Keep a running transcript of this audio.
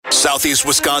Southeast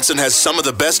Wisconsin has some of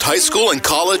the best high school and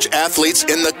college athletes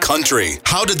in the country.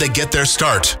 How did they get their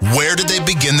start? Where did they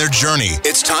begin their journey?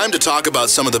 It's time to talk about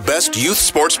some of the best youth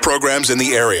sports programs in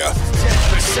the area.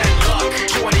 10% luck,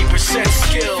 20%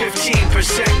 skill,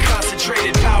 15%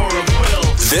 concentrated power of will.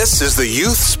 This is the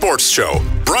Youth Sports Show,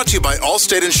 brought to you by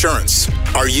Allstate Insurance.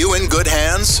 Are you in good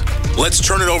hands? Let's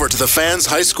turn it over to the fans'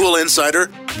 high school insider,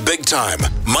 big time,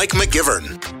 Mike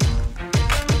McGivern.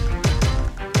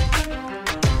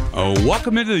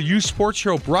 Welcome into the Youth Sports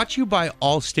Show, brought to you by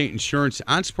Allstate Insurance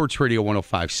on Sports Radio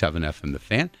 105.7 FM, The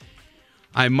Fan.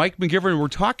 I'm Mike McGivern. We're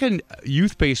talking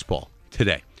youth baseball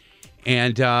today.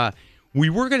 And we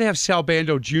were going to have Sal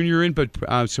Bando Jr. in, but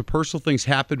some personal things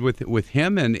happened with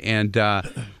him, and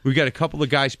we got a couple of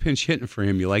guys pinch hitting for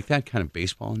him. You like that kind of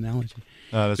baseball analogy?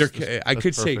 That's I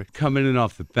could say coming in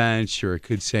off the bench, or I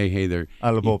could say, hey, they're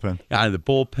out of the bullpen. Out of the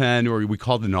bullpen, or we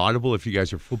call it an audible if you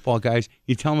guys are football guys.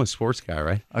 You tell him a sports guy,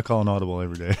 right? I call an audible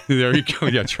every day. There you go.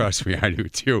 Yeah, trust me, I do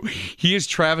too. He is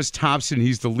Travis Thompson.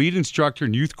 He's the lead instructor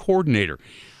and youth coordinator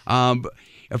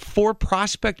for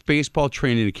Prospect Baseball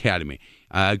Training Academy.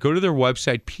 Go to their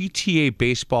website,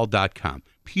 ptabaseball.com.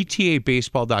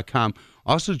 ptabaseball.com.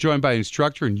 Also joined by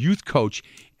instructor and youth coach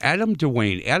Adam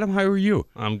Dwayne. Adam, how are you?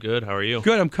 I'm good. How are you?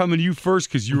 Good. I'm coming to you first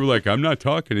because you were like, I'm not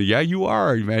talking. Yeah, you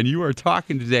are, man. You are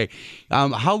talking today.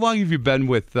 How long have you been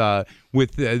with the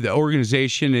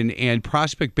organization and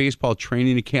Prospect Baseball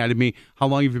Training Academy? How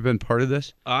long have you been part of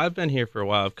this? I've been here for a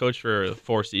while. I've coached for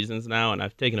 4 seasons now, and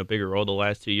I've taken a bigger role the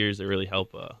last 2 years to really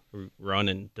help run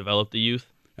and develop the youth.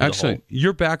 Excellent.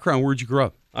 Your background, where'd you grow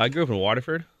up? I grew up in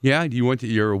Waterford. Yeah?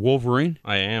 You're a Wolverine?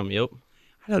 I am, yep.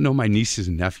 I don't know my nieces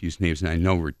and nephews' names, and I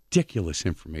know ridiculous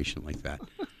information like that.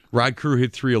 Rod Crew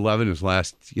hit 311 his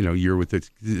last year with the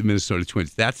Minnesota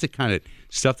Twins. That's the kind of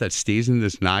stuff that stays in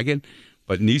this noggin.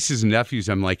 But nieces and nephews,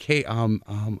 I'm like, hey,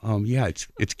 yeah, it's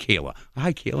Kayla.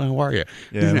 Hi, Kayla, how are you?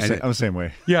 Yeah, I'm the same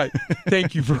way. Yeah,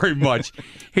 thank you very much.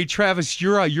 Hey, Travis,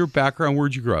 your background,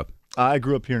 where'd you grow up? I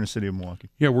grew up here in the city of Milwaukee.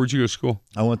 Yeah, where'd you go to school?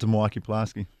 I went to Milwaukee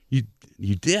Pulaski.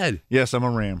 You did? Yes, I'm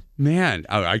a Ram. Man,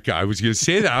 I was going to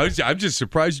say that. I'm just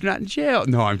surprised you're not in jail.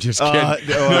 No, I'm just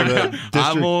kidding.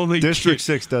 I'm only District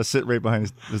 6 does sit right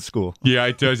behind the school. Yeah,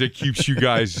 it does. It keeps you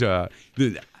guys. Not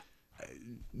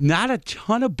a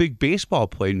ton of big baseball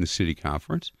played in the city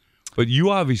conference, but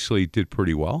you obviously did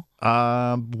pretty well.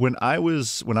 When I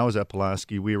was at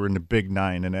Pulaski, we were in the Big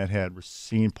Nine, and that had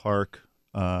Racine Park,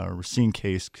 Racine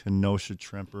Case, Kenosha,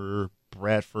 Tremper,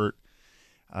 Bradford.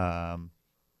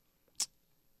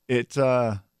 It's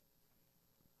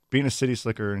being a city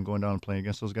slicker and going down and playing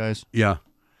against those guys. Yeah.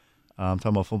 I'm talking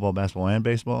about football, basketball, and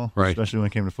baseball. Right. Especially when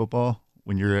it came to football,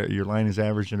 when your line is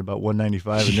averaging about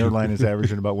 195 and their line is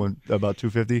averaging about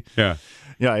 250. Yeah.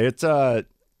 Yeah. It's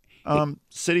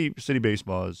city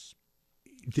baseball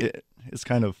it's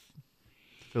kind of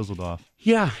fizzled off.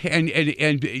 Yeah, and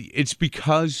it's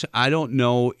because I don't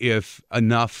know if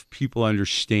enough people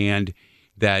understand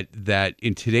that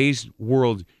in today's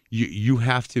world you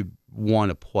have to want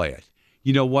to play it.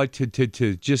 You know what? To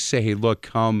just say, hey, look,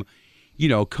 come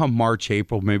March,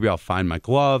 April, maybe I'll find my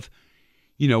glove.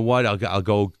 You know what? I'll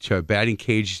go to a batting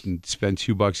cage and spend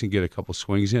 $2 and get a couple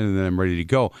swings in, and then I'm ready to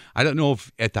go. I don't know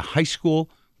if at the high school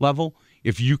level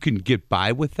if you can get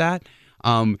by with that.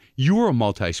 You were a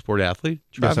multi-sport athlete,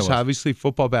 Travis. Yes, obviously,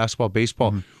 football, basketball,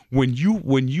 baseball. Mm-hmm.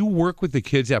 When you work with the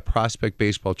kids at Prospect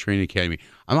Baseball Training Academy,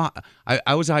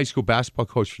 I was a high school basketball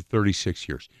coach for 36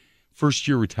 years. First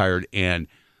year retired, and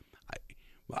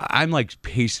I'm like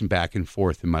pacing back and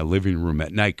forth in my living room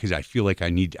at night because I feel like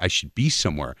I should be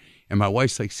somewhere. And my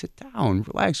wife's like, "Sit down,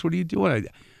 relax. What are you doing?"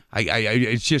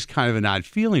 It's just kind of an odd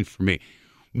feeling for me.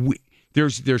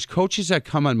 There's coaches that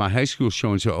come on my high school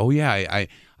show and say, "Oh yeah,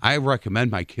 I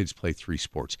recommend my kids play 3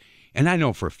 sports," and I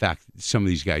know for a fact some of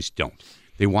these guys don't.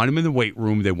 They want them in the weight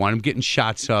room. They want them getting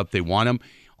shots up. They want them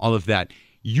all of that.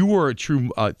 You were a true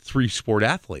 3-sport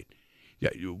athlete.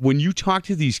 When you talk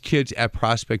to these kids at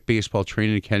Prospect Baseball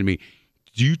Training Academy,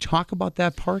 do you talk about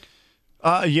that part?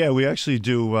 Yeah, we actually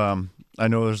do. I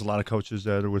know there's a lot of coaches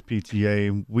that are with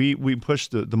PTA. We push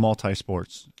the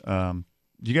multi-sports.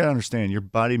 You got to understand, your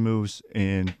body moves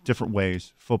in different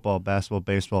ways: football, basketball,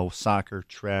 baseball, soccer,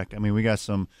 track. I mean, we got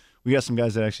some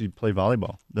guys that actually play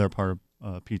volleyball. They're part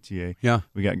of PTA. Yeah,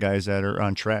 we got guys that are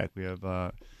on track. We have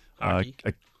hockey.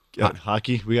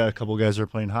 Hockey. We got a couple guys that are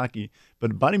playing hockey,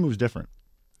 but body moves different,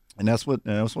 and that's what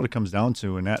it comes down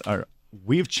to. And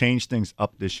we've changed things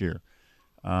up this year,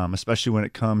 especially when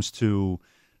it comes to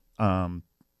how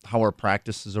our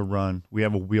practices are run. We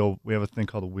have a thing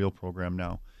called a wheel program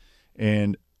now.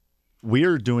 And we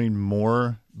are doing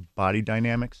more body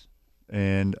dynamics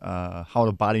and how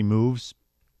the body moves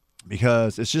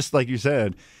because it's just like you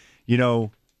said,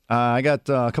 I got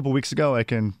a couple weeks ago, I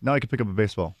can pick up a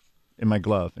baseball in my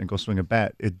glove and go swing a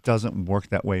bat. It doesn't work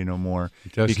that way no more.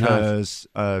 It does because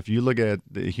if you look at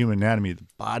the human anatomy, the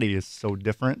body is so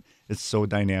different. It's so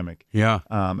dynamic. Yeah.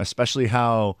 Especially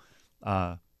how,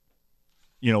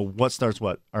 what starts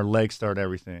what? Our legs start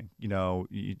everything. You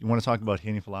want to talk about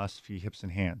hitting philosophy, hips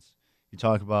and hands. You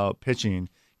talk about pitching,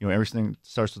 everything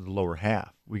starts with the lower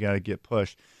half. We got to get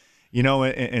pushed.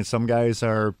 And some guys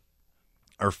are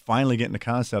finally getting the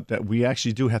concept that we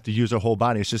actually do have to use our whole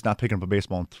body. It's just not picking up a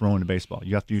baseball and throwing the baseball.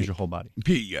 You have to use your whole body.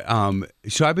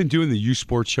 So I've been doing the youth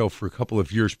sports show for a couple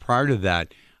of years. Prior to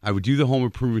that, I would do the home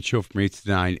improvement show from 8 to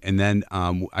 9, and then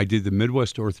I did the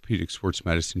Midwest Orthopedic Sports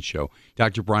Medicine show.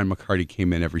 Dr. Brian McCarty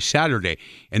came in every Saturday,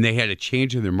 and they had a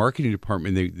change in their marketing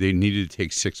department. They needed to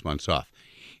take 6 months off.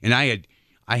 And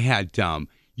I had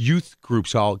youth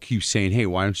groups all keep saying, hey,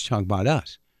 why don't you talk about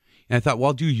us? And I thought, well,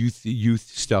 I'll do youth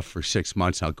stuff for 6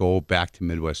 months. I'll go back to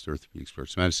Midwest Orthopedic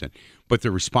Sports Medicine. But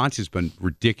the response has been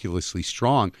ridiculously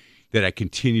strong that I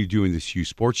continue doing this youth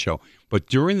sports show. But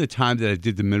during the time that I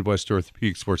did the Midwest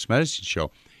Orthopedic Sports Medicine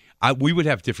show, we would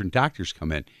have different doctors come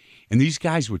in. And these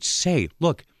guys would say,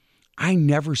 look, I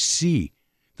never see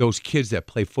those kids that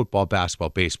play football,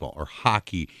 basketball, baseball, or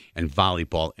hockey and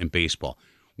volleyball and baseball.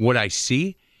 What I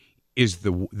see is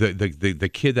the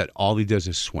kid that all he does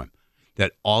is swim.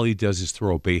 That all he does is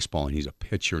throw a baseball, and he's a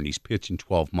pitcher, and he's pitching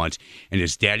 12 months, and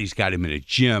his daddy's got him in a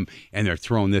gym, and they're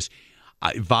throwing this.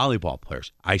 Volleyball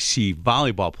players. I see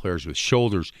volleyball players with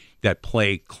shoulders that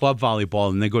play club volleyball,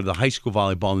 and they go to the high school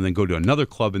volleyball, and then go to another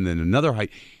club, and then another high.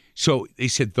 So they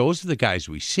said those are the guys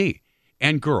we see,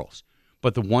 and girls.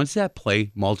 But the ones that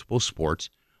play multiple sports,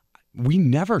 we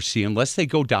never see unless they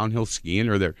go downhill skiing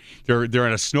or they're on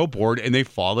a snowboard and they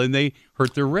fall and they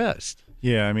hurt their wrist.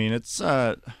 Yeah, I mean it's.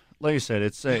 Like I said,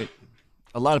 it's a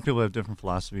lot of people have different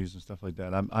philosophies and stuff like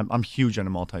that. I'm huge into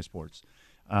multi-sports.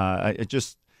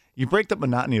 You break the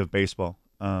monotony of baseball.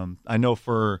 I know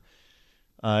for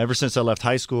ever since I left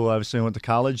high school, obviously I went to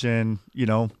college and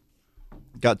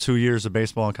got 2 years of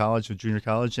baseball in college with junior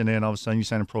college, and then all of a sudden you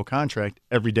sign a pro contract.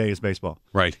 Every day is baseball.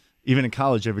 Right. Even in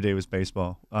college, every day was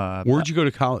baseball. Where'd you go to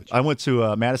college? I went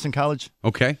to Madison College.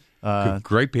 Okay.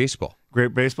 Great baseball.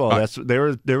 Great baseball. They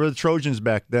were the Trojans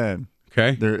back then.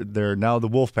 Okay. They're now the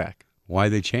Wolfpack. Why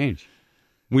they change?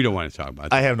 We don't want to talk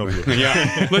about that. I have no clue.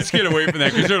 Yeah, let's get away from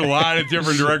that because there's a lot of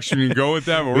different directions you can go with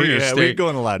that. But we're going to stay. We go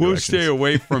in a lot of directions. We'll stay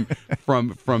away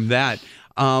from that.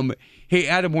 Hey,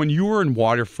 Adam, when you were in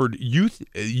Waterford, youth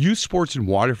sports in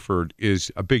Waterford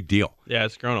is a big deal. Yeah,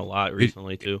 it's grown a lot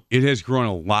recently too. It has grown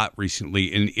a lot recently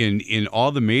in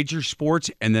all the major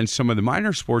sports and then some of the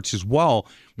minor sports as well,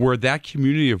 where that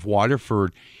community of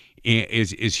Waterford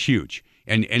is huge.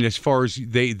 And as far as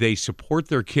they support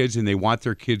their kids and they want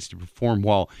their kids to perform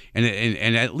well, and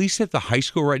at least at the high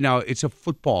school right now, it's a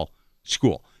football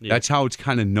school. Yeah. That's how it's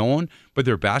kind of known. But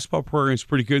their basketball program is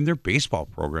pretty good, and their baseball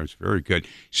program is very good.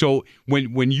 So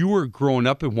when you were growing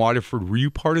up in Waterford, were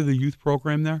you part of the youth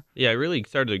program there? Yeah, I really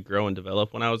started to grow and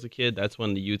develop when I was a kid. That's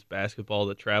when the youth basketball,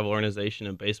 the travel organization,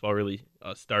 and baseball really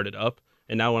started up.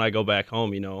 And now when I go back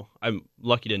home, I'm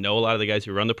lucky to know a lot of the guys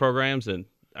who run the programs, and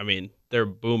I mean they're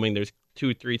booming. There's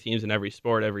 2-3 teams in every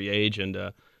sport, every age, and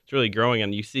it's really growing.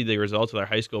 And you see the results of their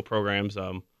high school programs.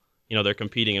 They're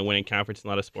competing and winning conference in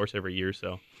a lot of sports every year.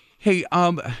 So, hey,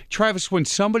 Travis, when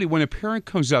a parent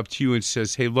comes up to you and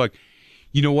says, "Hey, look,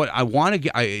 you know what? I want to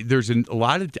get," there's a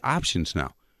lot of options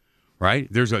now,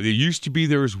 right? There used to be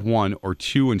there was one or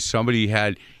two, and somebody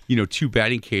had 2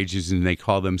 batting cages, and they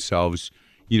call themselves,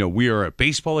 we are a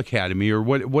baseball academy or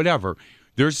whatever.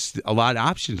 There's a lot of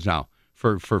options now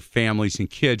for families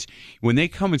and kids. When they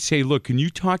come and say, look, can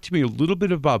you talk to me a little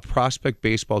bit about Prospect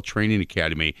Baseball Training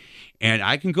Academy? And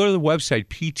I can go to the website,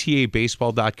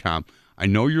 ptabaseball.com. I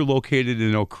know you're located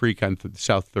in Oak Creek on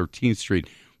South 13th Street,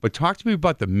 but talk to me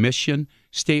about the mission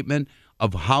statement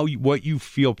of what you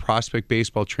feel Prospect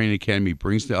Baseball Training Academy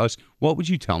brings to us. What would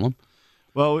you tell them?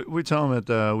 Well, we tell them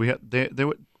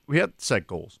that we have to set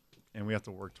goals, and we have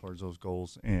to work towards those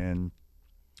goals. And,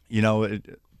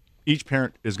 each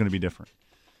parent is going to be different,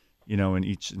 and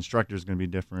each instructor is going to be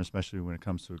different, especially when it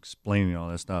comes to explaining all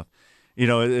that stuff.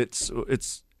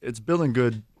 It's building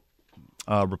good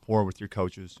rapport with your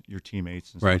coaches, your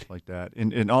teammates, and stuff like that.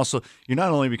 And also, you're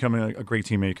not only becoming a great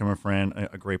teammate, you become a friend,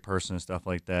 a great person, and stuff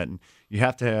like that. And you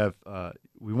have to have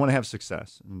we want to have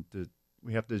success, and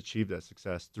we have to achieve that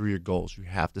success through your goals. You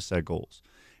have to set goals.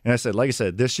 And like I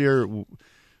said, this year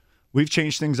we've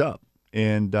changed things up,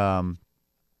 and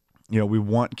we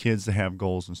want kids to have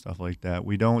goals and stuff like that.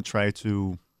 We don't try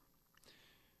to.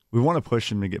 We want to push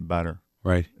them to get better.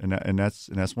 Right. And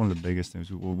that's one of the biggest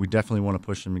things. We definitely want to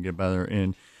push them to get better.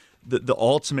 And the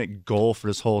ultimate goal for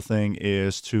this whole thing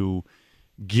is to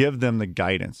give them the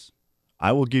guidance.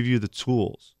 I will give you the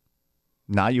tools.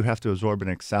 Now you have to absorb and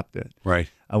accept it. Right.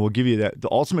 I will give you that. The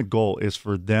ultimate goal is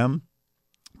for them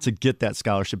to get that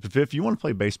scholarship. If you want to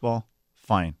play baseball,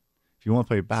 fine. If you want to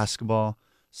play basketball,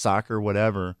 soccer,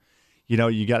 whatever,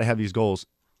 you got to have these goals.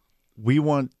 We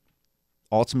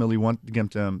ultimately want to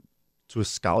get them to a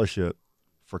scholarship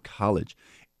for college.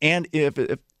 And if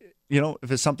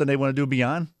it's something they want to do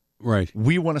beyond, right,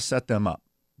 we want to set them up.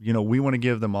 We want to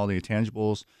give them all the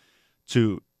intangibles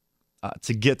to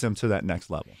get them to that next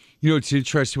level. It's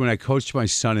interesting. When I coached my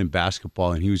son in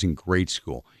basketball, and he was in grade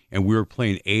school, and we were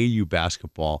playing AAU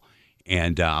basketball,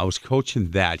 and I was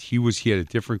coaching that. He had a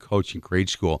different coach in grade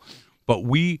school, but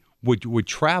we would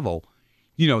travel,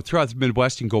 throughout the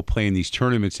Midwest and go play in these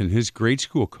tournaments. And his grade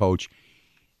school coach,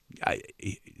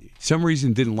 some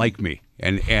reason, didn't like me,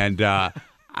 and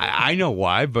I know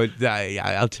why, but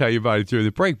I'll tell you about it during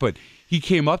the break. But he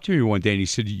came up to me one day and he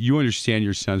said, "You understand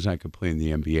your son's not going to play in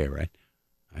the NBA, right?"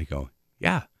 I go,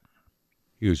 "Yeah."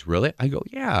 He goes, "Really?" I go,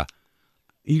 "Yeah."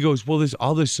 He goes, "Well, there's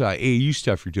all this AAU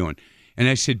stuff you're doing." And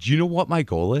I said, "Do you know what my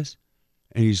goal is?"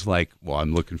 And he's like, "Well,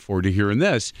 I'm looking forward to hearing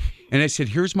this." And I said,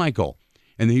 "Here's my goal."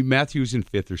 And Matthew was in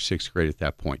 5th or 6th grade at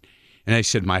that point. And I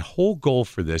said, "My whole goal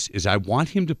for this is I want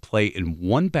him to play in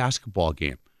one basketball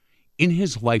game in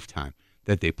his lifetime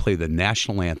that they play the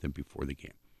national anthem before the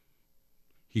game."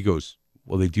 He goes,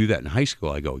 "Well, they do that in high school."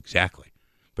 I go, "Exactly.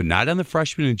 But not on the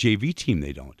freshman and JV team,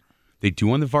 they don't. They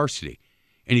do on the varsity."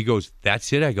 And he goes,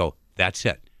 "That's it?" I go, "That's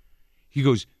it." He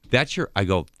goes, I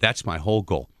go, "That's my whole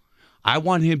goal. I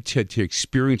want him to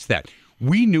experience that."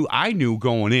 I knew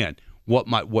going in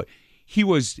what he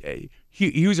was.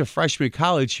 He was a freshman in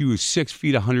college. He was 6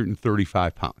 feet,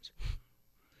 135 pounds.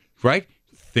 Right?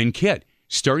 Thin kid.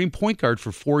 Starting point guard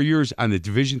for 4 years on the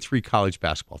Division III college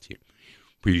basketball team.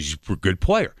 But he's a good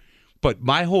player. But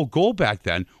my whole goal back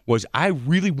then was I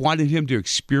really wanted him to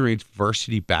experience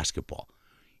varsity basketball,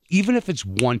 even if it's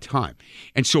one time.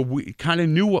 And so we kind of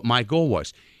knew what my goal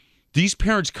was. These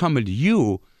parents coming to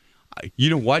you, you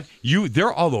know what?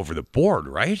 They're all over the board,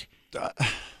 right?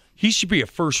 He should be a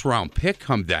first-round pick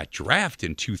come that draft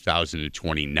in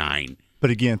 2029. But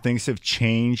again, things have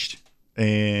changed,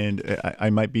 and I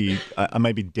might be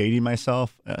dating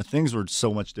myself. Things were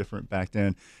so much different back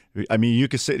then. I mean, you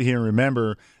could sit here and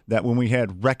remember that when we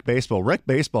had rec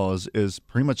baseball is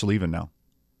pretty much leaving now.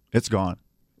 It's gone.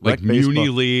 Like Muni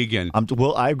League and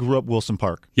I grew up Wilson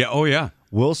Park. Yeah, oh yeah.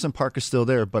 Wilson Park is still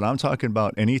there, but I'm talking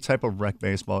about any type of rec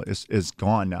baseball is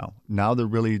gone now. Now they're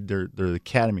the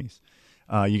academies.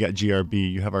 You got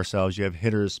GRB, you have ourselves, you have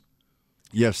hitters,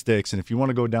 you have sticks, and if you want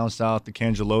to go down south to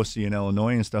Cangelosi in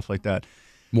Illinois and stuff like that,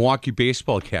 Milwaukee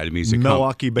Baseball Academies.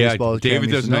 Milwaukee Baseball Academy.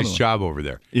 David does a nice job over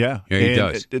there. Yeah, he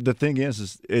does. The thing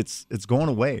is it's going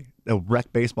away. The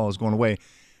rec baseball is going away,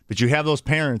 but you have those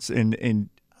parents, and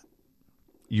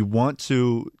you want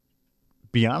to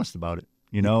be honest about it.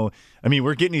 I mean,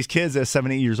 we're getting these kids at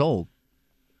 7, 8 years old,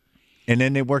 and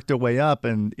then they work their way up,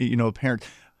 and parents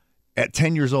at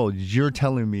 10 years old, you're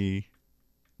telling me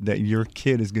that your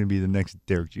kid is going to be the next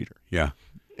Derek Jeter. Yeah,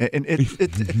 and it's.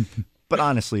 But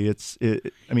honestly,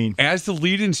 I mean, as the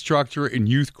lead instructor and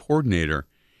youth coordinator,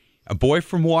 a boy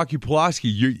from Milwaukee Pulaski,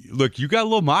 you got a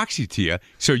little moxie to you,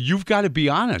 so you've got to be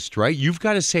honest, right? You've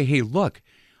got to say, "Hey, look,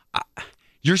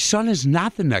 your son is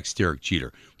not the next Derek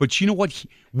Jeter, but you know what?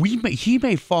 He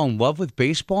may fall in love with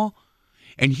baseball,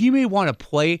 and he may want to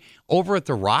play over at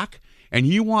the Rock, and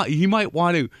he might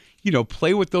want to,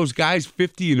 play with those guys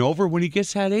 50 and over when he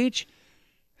gets that age."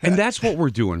 And that's what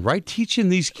we're doing, right? Teaching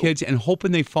these kids and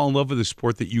hoping they fall in love with the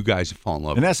sport that you guys have fallen in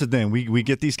love with. And that's the thing. We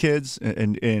get these kids,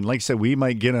 and like I said, we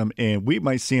might get them, and we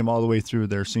might see them all the way through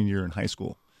their senior year in high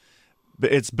school.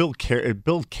 But it's build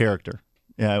character.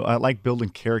 Yeah, I like building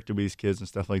character with these kids and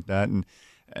stuff like that. And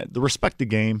respect the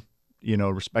game,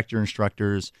 respect your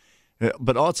instructors.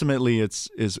 But ultimately, it's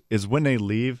when they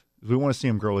leave, we want to see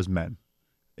them grow as men.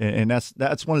 And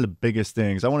that's one of the biggest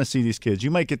things. I want to see these kids. You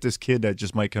might get this kid that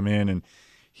just might come in and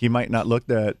he might not look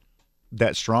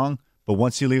that strong, but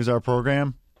once he leaves our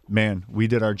program, man, we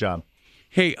did our job.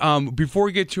 Hey, before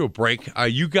we get to a break,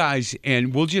 you guys,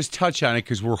 and we'll just touch on it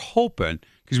because we're hoping,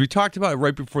 because we talked about it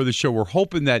right before the show, we're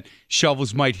hoping that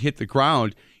shovels might hit the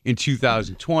ground in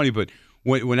 2020, but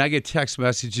when I get text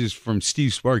messages from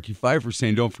Steve Sparky Pfeiffer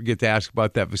saying, "Don't forget to ask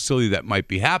about that facility that might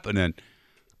be happening,"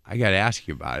 I got to ask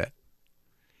you about it.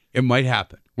 It might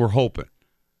happen. We're hoping.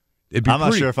 I'm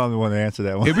not sure if I'm the one to answer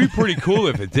that one. It'd be pretty cool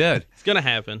if it did. It's going to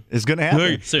happen. It's going to happen.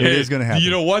 Look, it is going to happen. You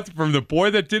know what? From the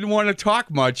boy that didn't want to talk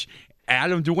much,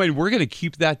 Adam Dwayne. We're going to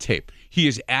keep that tape. He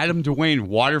is Adam Dwayne,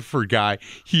 Waterford guy.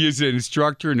 He is an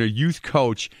instructor and a youth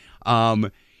coach.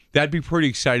 That'd be pretty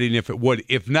exciting if it would.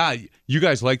 If not, you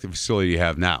guys like the facility you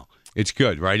have now. It's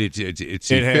good, right? It's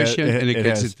efficient and it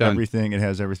gets it done. Everything. It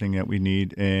has everything that we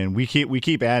need, and we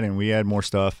keep adding. We add more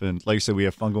stuff, and like I said, we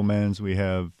have fungal mends, we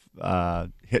have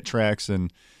hit tracks,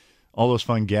 and all those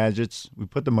fun gadgets. We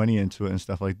put the money into it and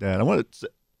stuff like that. I want to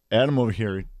Adam over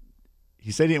here.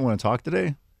 He said he didn't want to talk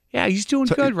today. Yeah, he's doing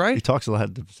good, right? He talks a lot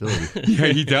at the facility. Yeah,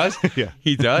 he does? Yeah.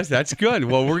 He does? That's good.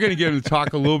 Well, we're going to get him to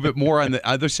talk a little bit more on the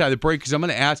other side of the break because I'm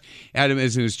going to ask Adam,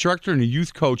 as an instructor and a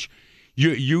youth coach,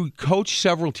 you coach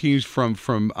several teams from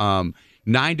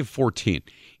 9 to 14.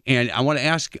 And I want to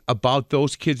ask about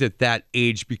those kids at that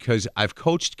age because I've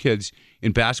coached kids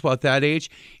in basketball at that age,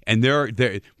 and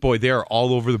they're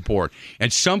all over the board.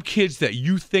 And some kids that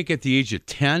you think at the age of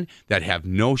 10 that have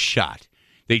no shot,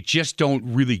 they just don't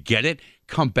really get it,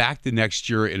 come back the next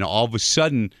year, and all of a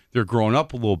sudden they're growing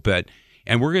up a little bit.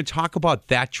 And we're going to talk about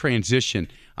that transition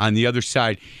on the other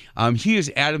side. He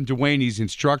is Adam Dwayne. He's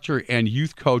instructor and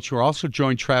youth coach. We're also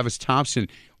joined Travis Thompson,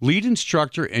 lead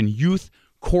instructor and youth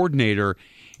coordinator,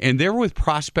 and they're with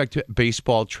Prospect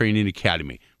Baseball Training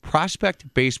Academy.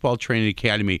 Prospect Baseball Training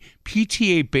Academy,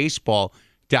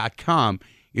 PTABaseball.com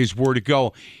is where to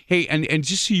go. Hey, and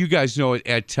just so you guys know,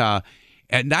 at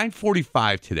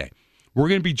 9:45 today, we're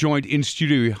going to be joined in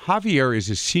studio. Javier is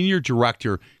a senior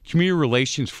director, community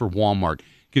relations for Walmart.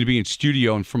 Going to be in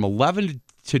studio, and from 11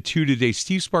 to 2 today,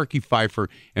 Steve Sparky Pfeiffer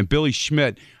and Billy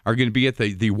Schmidt are going to be at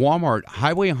the Walmart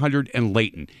Highway 100 and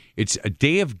Layton. It's a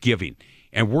day of giving,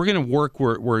 and we're going to work.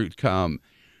 We're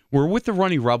with the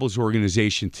Running Rebels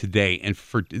organization today, and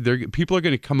people are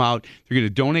going to come out. They're going to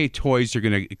donate toys. We're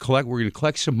going to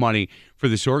collect some money for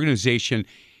this organization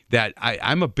that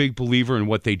I'm a big believer in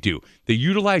what they do. They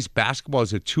utilize basketball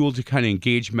as a tool to kind of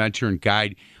engage, mentor, and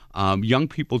guide young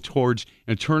people towards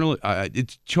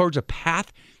towards a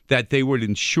path that they would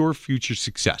ensure future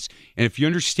success. And if you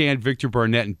understand Victor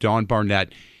Barnett and Dawn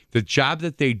Barnett, the job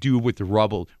that they do with the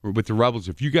Rebels,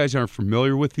 if you guys aren't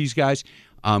familiar with these guys,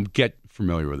 get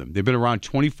familiar with them. They've been around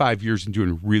 25 years and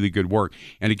doing really good work.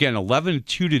 And again, 11 to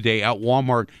 2 today at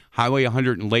Walmart, Highway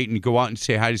 100 in Layton. Go out and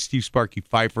say hi to Steve Sparky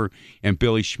Pfeiffer and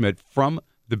Billy Schmidt from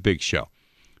The Big Show.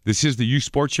 This is the Youth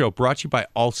Sports Show brought to you by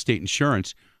Allstate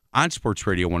Insurance on Sports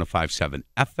Radio 105.7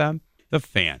 FM, The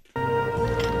Fan.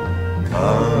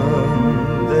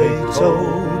 They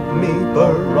told me,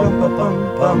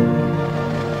 ba-rum-ba-bum-bum,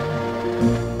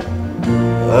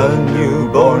 a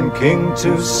newborn king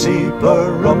to see,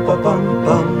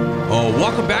 ba-rum-ba-bum-bum. Oh,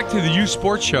 welcome back to the Youth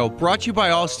Sports Show, brought to you by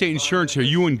Allstate Insurance. Are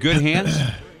you in good hands?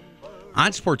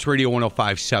 On Sports Radio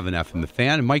 105.7 FM, The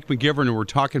Fan. And Mike McGivern, and we're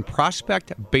talking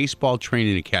Prospect Baseball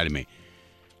Training Academy.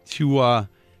 Two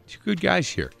good guys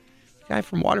here. The guy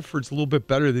from Waterford's a little bit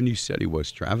better than you said he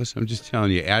was, Travis. I'm just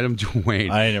telling you. Adam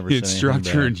Dwayne, I never the said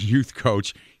instructor and youth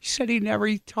coach. He said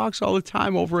he talks all the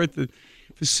time over at the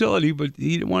facility, but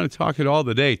he didn't want to talk at all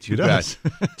today. Too bad.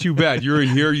 Too bad. You're in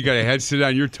here. You got a headset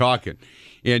on. You're talking.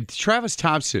 And Travis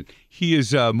Thompson, he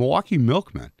is a Milwaukee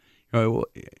Milkman.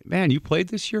 Man, you played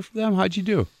this year for them? How'd you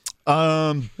do?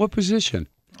 What position?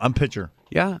 I'm pitcher.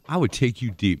 Yeah, I would take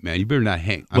you deep, man. You better not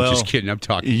hang. I'm just kidding. I'm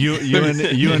talking. You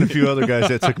and a few other guys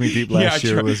that took me deep last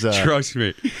year was. Trust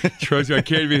me. I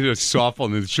can't even hit a softball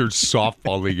in the church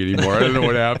softball league anymore. I don't know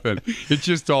what happened. It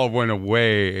just all went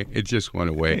away. It just went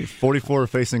away. 44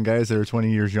 facing guys that are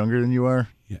 20 years younger than you are.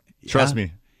 Yeah. Trust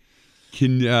me.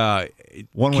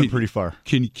 One went pretty far.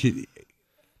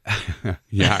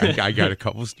 Yeah, I got a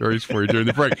couple stories for you during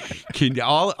the break.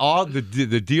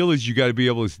 The deal is you got to be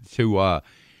able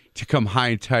to come high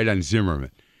and tight on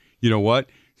Zimmerman. You know what?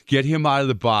 Get him out of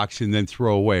the box and then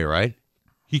throw away, right?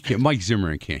 Mike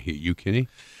Zimmerman can't hit you, can he?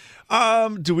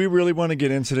 Do we really want to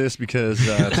get into this? Because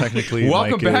technically,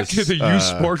 welcome Mike back to the Youth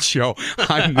Sports Show.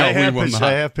 I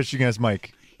have pitched against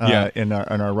Mike in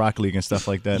our Rock League and stuff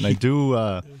like that, and I do.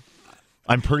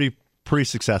 I'm pretty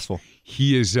successful.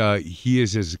 He is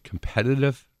as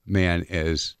competitive man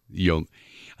as you'll.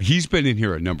 He's been in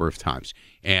here a number of times,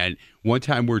 and one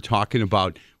time we were talking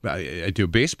about I do a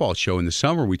baseball show in the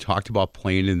summer. We talked about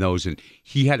playing in those, and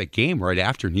he had a game right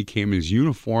after, and he came in his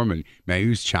uniform, and man, he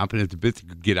was chomping at the bit to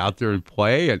get out there and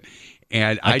play.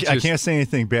 And I can't say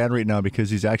anything bad right now because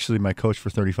he's actually my coach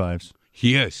for 35s.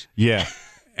 He is, yeah.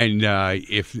 And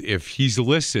if he's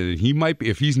listening, he might be.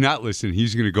 If he's not listening,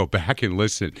 he's going to go back and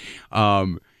listen.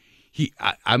 I'm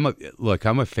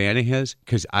a fan of his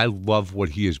because I love what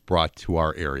he has brought to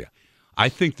our area. I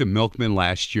think the Milkmen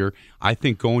last year, I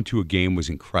think going to a game was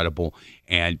incredible,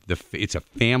 and it's a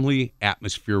family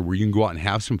atmosphere where you can go out and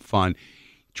have some fun,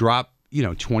 drop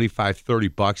 $25,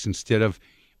 $30 instead of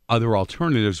other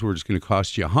alternatives where it's going to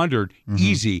cost you $100,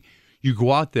 easy. You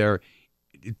go out there,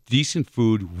 decent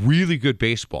food, really good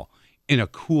baseball in a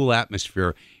cool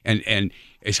atmosphere. And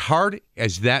as hard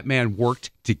as that man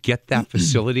worked to get that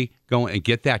facility going and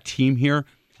get that team here,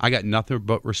 I got nothing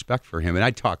but respect for him. And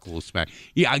I talk a little smack.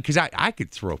 Yeah, because I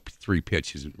could throw 3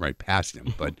 pitches right past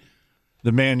him. But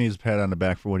the man needs a pat on the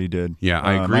back for what he did. Yeah,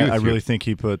 I agree with you. I really think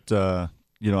he put, I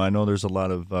know there's a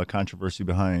lot of controversy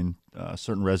behind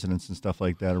certain residents and stuff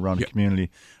like that around the community.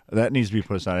 That needs to be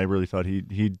put aside. I really thought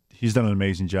he's done an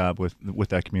amazing job with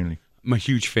that community. I'm a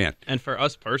huge fan. And for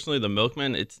us personally, the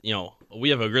Milkmen, it's we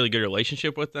have a really good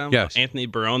relationship with them. Yes. Anthony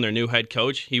Barone, their new head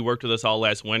coach, he worked with us all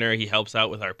last winter. He helps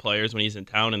out with our players when he's in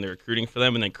town and they're recruiting for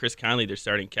them. And then Chris Conley, their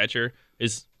starting catcher,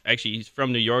 he's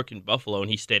from New York and Buffalo,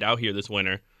 and he stayed out here this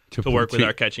winter to work with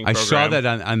our catching program. I saw that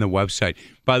on the website.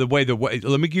 By the way,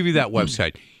 let me give you that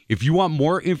website. If you want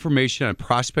more information on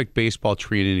Prospect Baseball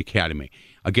Training Academy,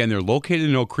 again, they're located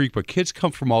in Oak Creek, but kids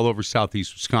come from all over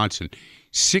southeast Wisconsin.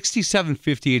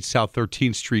 6758 South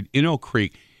 13th Street in Oak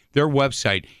Creek. Their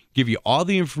website give you all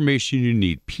the information you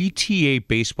need.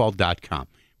 PTABaseball.com.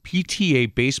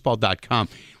 PTABaseball.com.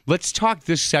 Let's talk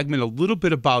this segment a little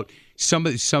bit about some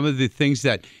of the things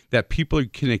that people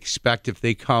can expect if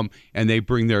they come and they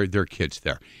bring their kids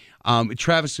there.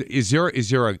 Travis, is there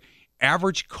a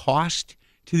average cost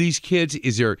to these kids?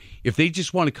 Is there, if they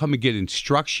just want to come and get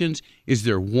instructions, is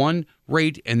there one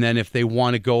rate? And then if they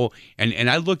want to go, and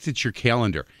I looked at your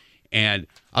calendar, and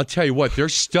I'll tell you what,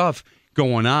 there's stuff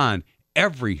going on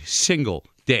every single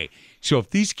day. So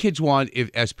if these kids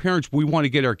as parents, we want to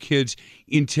get our kids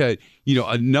into,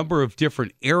 a number of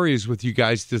different areas with you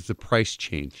guys, does the price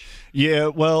change? Yeah,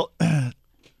 well,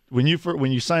 when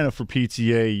you sign up for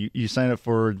PTA, you sign up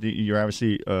for you're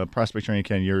obviously Prospect Training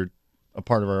Academy. You're a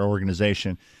part of our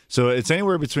organization. So it's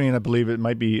anywhere between, I believe it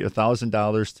might be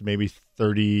 $1,000 to maybe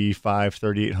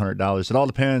 $3,800. It all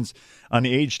depends on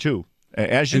the age too.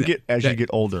 As you get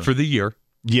older. For the year.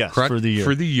 Yes, correct? For the year.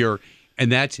 For the year.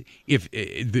 And that's if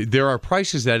there are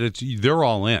prices that they're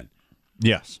all in.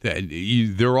 Yes.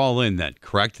 They're all in then,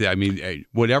 correct? I mean,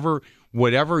 whatever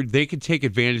they can take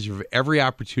advantage of every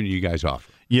opportunity you guys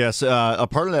offer. Yes, a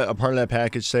part of that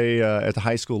package, say at the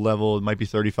high school level, it might be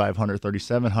 $3,500,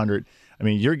 $3,700. I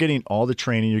mean, you're getting all the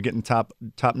training. You're getting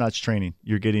top-notch training.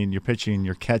 You're getting your pitching,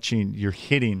 your catching, your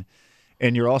hitting,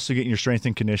 and you're also getting your strength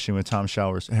and conditioning with Tom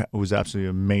Showers, who was absolutely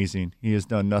amazing. He has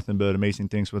done nothing but amazing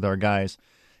things with our guys.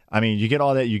 I mean, you get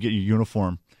all that. You get your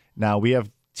uniform. Now we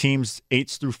have teams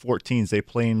 8s through 14s. They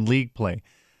play in league play.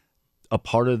 A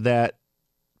part of that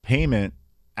payment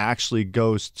actually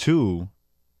goes to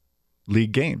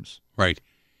league games, right?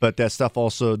 But that stuff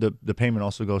also, the payment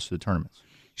also goes to the tournaments.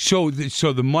 So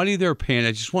the money they're paying,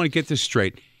 I just want to get this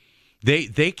straight.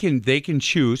 They can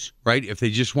choose, right? If they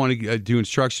just want to do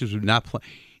instructions or not play.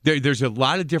 There's a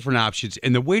lot of different options,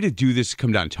 and the way to do this is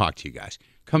come down and talk to you guys.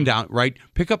 Come down, right?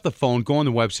 Pick up the phone, go on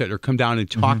the website, or come down and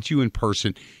talk to you in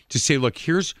person to say, look,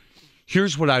 here's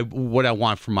what I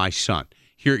want for my son.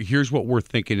 Here's what we're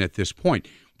thinking at this point.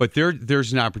 But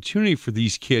there's an opportunity for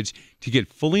these kids to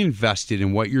get fully invested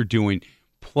in what you're doing.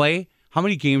 Play. How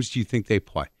many games do you think they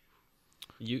play?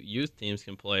 Youth teams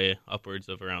can play upwards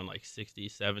of around like 60,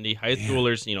 70. High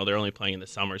schoolers, they're only playing in the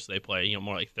summer, so they play,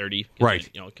 more like 30. Right. They,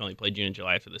 can only play June and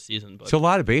July after the season. But it's a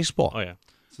lot of baseball. Oh yeah.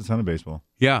 It's a ton of baseball.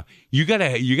 Yeah, you gotta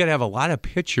have a lot of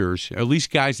pitchers, at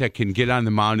least guys that can get on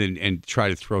the mound and try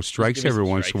to throw strikes every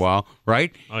once in a while,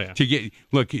 right? Oh yeah.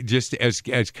 Just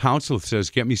as counsel says,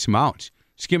 get me some outs.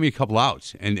 Just give me a couple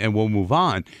outs, and we'll move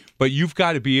on. But you've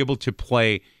got to be able to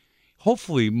play,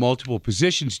 hopefully, multiple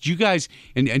positions. Do you guys,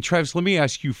 and Travis, let me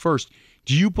ask you first,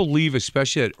 do you believe,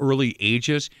 especially at early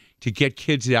ages, to get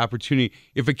kids the opportunity,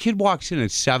 if a kid walks in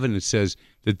at 7 and says,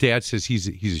 the dad says he's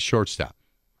a shortstop,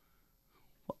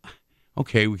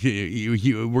 okay,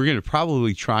 we're going to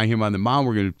probably try him on the mound.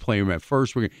 We're going to play him at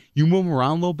first. You move him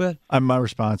around a little bit? My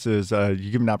response is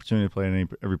you give him an opportunity to play in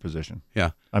every position.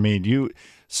 Yeah. I mean,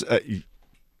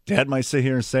 Dad might sit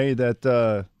here and say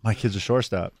that my kid's a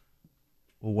shortstop.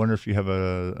 Well, wonder if you have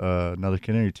another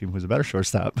kid on your team who's a better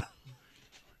shortstop.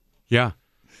 Yeah.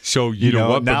 So you know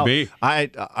what? Now, for me,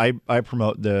 I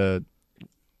promote through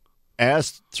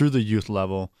the youth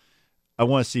level. I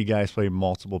want to see guys play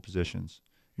multiple positions.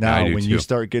 Now, when you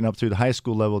start getting up through the high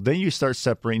school level, then you start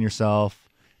separating yourself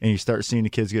and you start seeing the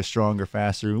kids get stronger,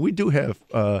 faster. We do have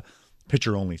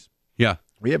pitcher onlys. Yeah.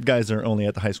 We have guys that are only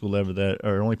at the high school level that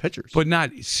are only pitchers. But not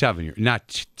 7 years,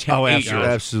 not 10, oh, 8 years.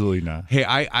 Absolutely not. Hey,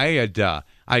 I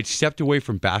had stepped away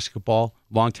from basketball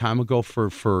a long time ago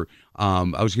for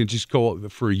I was going to just go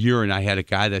for a year, and I had a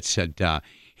guy that said,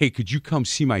 hey, could you come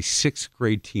see my 6th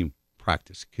grade team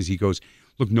practice? Because he goes,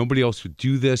 look, nobody else would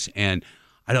do this, and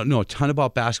I don't know a ton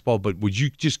about basketball, but would you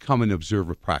just come and observe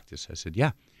a practice? I said,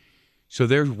 yeah. So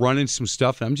they're running some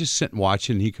stuff, and I'm just sitting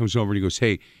watching, and he comes over and he goes,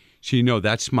 hey, so you know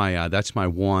that's my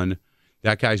 1,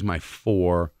 that guy's my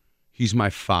 4, he's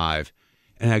my 5.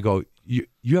 And I go, you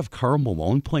have Karl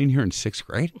Malone playing here in 6th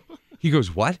grade? He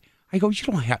goes, what? I go,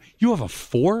 you have a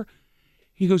 4?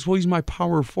 He goes, well, he's my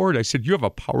power forward. I said, you have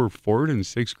a power forward in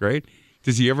 6th grade?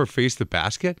 Does he ever face the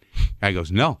basket? I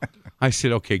goes, no. I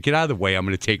said, okay, get out of the way. I'm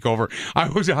going to take over. I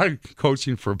was out of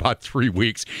coaching for about 3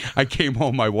 weeks. I came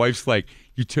home. My wife's like,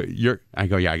 I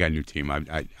go, yeah, I got a new team.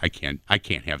 I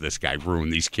can't have this guy ruin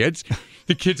these kids.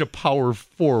 The kid's a power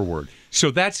forward.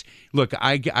 So look,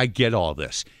 I get all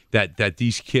this, that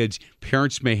these kids,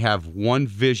 parents may have one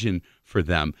vision for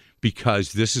them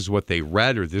because this is what they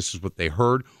read or this is what they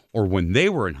heard, or when they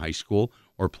were in high school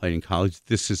or played in college,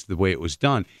 this is the way it was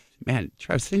done. Man,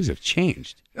 Travis, things have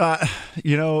changed.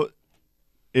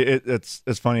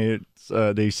 It's funny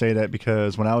they say that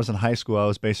because when I was in high school, I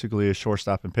was basically a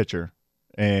shortstop and pitcher.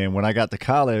 And when I got to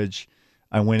college,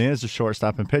 I went in as a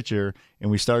shortstop and pitcher,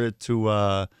 and we started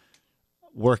to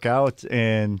work out.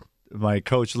 And my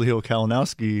coach, Leo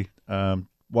Kalinowski,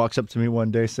 walks up to me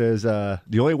one day, says,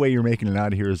 the only way you're making it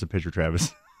out of here is a pitcher,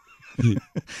 Travis.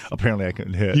 Apparently I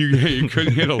couldn't hit. You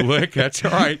couldn't hit a lick. That's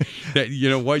all right. You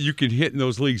know what? You can hit in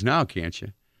those leagues now, can't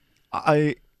you?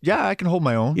 I can hold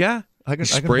my own. Yeah. I can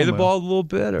spray the ball a little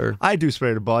bit, or I do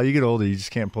spray the ball. You get older, you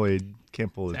just can't pull it.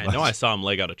 I know I saw him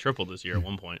leg out a triple this year at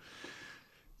one point.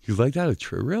 You legged out a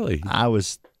triple, really? I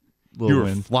was you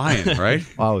were flying, right?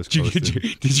 I was close.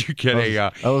 Did you get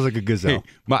I was like a gazelle.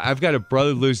 Hey, I've got a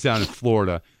brother who lives down in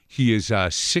Florida. He is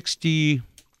 60.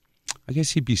 I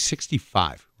guess he'd be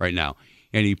 65 right now,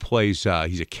 and he plays.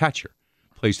 He's a catcher.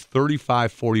 Plays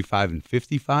 35, 45, and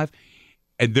 55.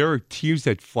 And there are teams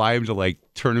that fly him to like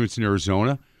tournaments in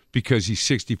Arizona because he's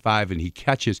 65 and he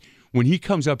catches. When he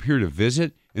comes up here to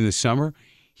visit in the summer,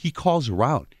 he calls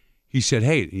around. He said,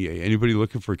 "Hey, anybody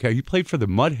looking for a catcher?" He played for the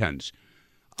Mud Hens.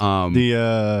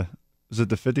 Was it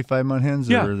the 55 Mud Hens?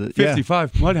 Yeah, or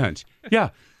 55 Mud Hens. Yeah,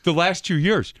 the last 2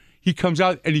 years. He comes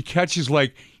out and he catches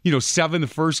 7 the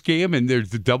first game, and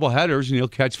there's the double headers, and he'll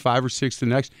catch 5 or 6 the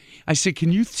next. I said,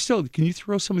 can you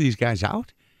throw some of these guys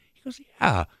out? He goes,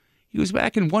 yeah. He was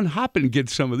back in one hopping and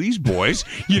get some of these boys.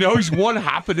 He's one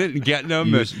hopping it and getting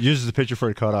them. Uses the pitcher for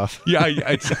a cutoff. Yeah,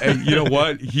 you know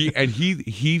what?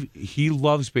 He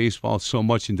loves baseball so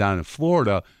much, and down in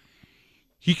Florida,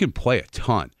 he can play a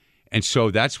ton. And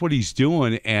so that's what he's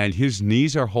doing, and his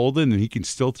knees are holding, and he can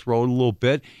still throw it a little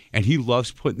bit, and he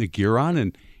loves putting the gear on,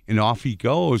 and off he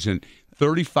goes, and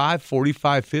 35,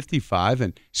 45, 55,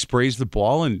 and sprays the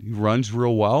ball, and he runs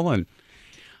real well, and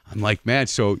I'm like, man,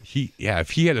 so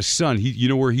if he had a son, you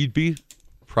know where he'd be?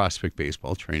 Prospect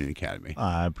Baseball Training Academy.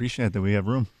 I appreciate that we have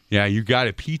room. Yeah, you got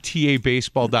it,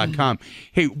 ptabaseball.com.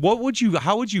 Hey,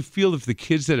 how would you feel if the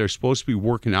kids that are supposed to be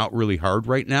working out really hard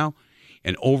right now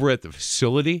and over at the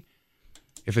facility,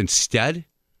 if instead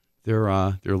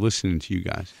they're listening to you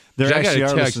guys? They actually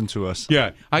are listening to us.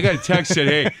 Yeah, I got a text that,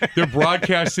 hey, they're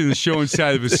broadcasting the show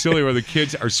inside the facility where the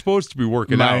kids are supposed to be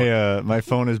working out. My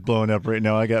phone is blowing up right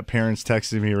now. I got parents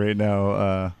texting me right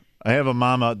now. I have a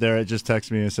mom out there that just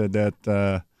texted me and said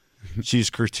that she's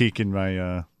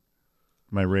critiquing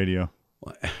my radio.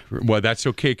 Well, that's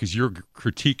okay because you're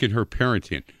critiquing her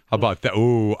parenting. How about that?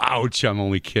 Oh, ouch! I'm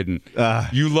only kidding.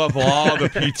 You love all the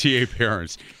PTA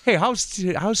parents. Hey,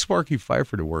 how's Sparky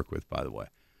Pfeiffer to work with, by the way?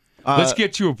 Let's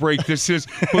get to a break.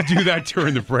 We'll do that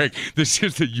during the break. This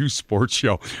is the Youth Sports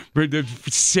Show. But the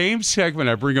same segment,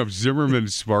 I bring up Zimmerman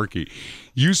and Sparky.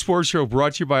 Youth Sports Show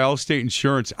brought to you by Allstate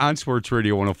Insurance on Sports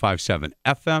Radio 105.7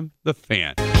 FM, The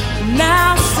Fan.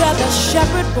 Now said the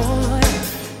shepherd boy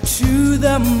to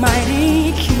the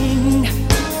mighty king.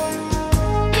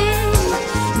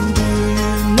 Do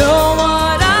you know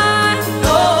what I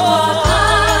know?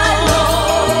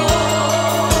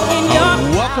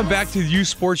 Welcome back to the Youth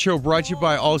Sports Show brought to you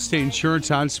by Allstate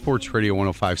Insurance on Sports Radio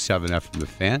 105.7 FM, The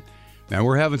Fan. Man,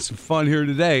 we're having some fun here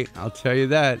today. I'll tell you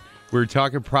that. We're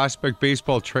talking Prospect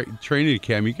Baseball Training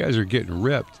Academy. You guys are getting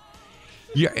ripped.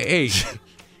 Yeah, hey,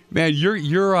 man,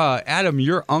 you're Adam.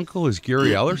 Your uncle is Gary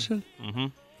Ellerson. Mm-hmm.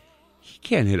 He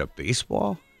can't hit a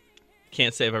baseball.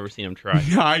 Can't say I've ever seen him try.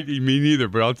 Me neither.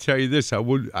 But I'll tell you this: I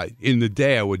would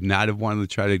not have wanted to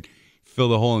try to fill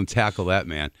the hole and tackle that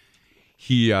man.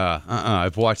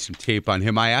 I've watched some tape on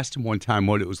him. I asked him one time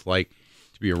what it was like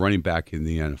to be a running back in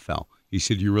the NFL. He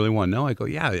said, "Do you really want to know?" I go,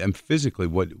 "Yeah." I'm physically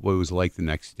what it was like the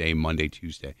next day, Monday,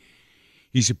 Tuesday.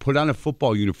 He said, "Put on a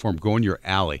football uniform, go in your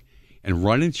alley, and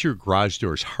run into your garage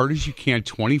door as hard as you can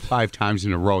 25 times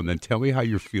in a row, and then tell me how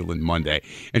you're feeling Monday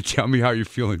and tell me how you're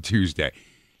feeling Tuesday.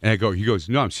 And he goes,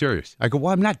 no, I'm serious. I go,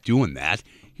 well, I'm not doing that.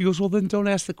 He goes, well, then don't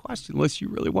ask the question unless you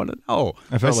really want to know.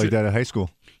 I felt like that at high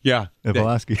school. Yeah. At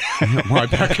Pulaski.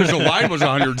 Because the line was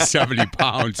 170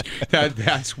 pounds.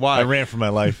 That's why. I ran for my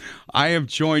life. I am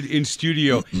joined in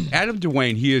studio, Adam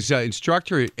Dwayne. He is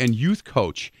instructor and youth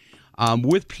coach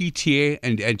with PTA,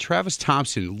 and Travis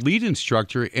Thompson, lead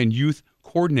instructor and youth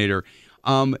coordinator.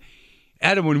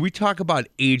 Adam, when we talk about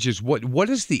ages, what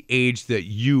is the age that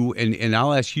you, and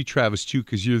I'll ask you, Travis, too,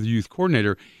 because you're the youth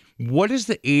coordinator, what is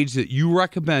the age that you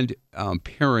recommend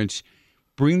parents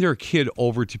bring their kid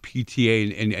over to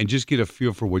PTA and just get a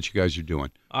feel for what you guys are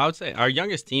doing? I would say our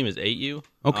youngest team is 8U.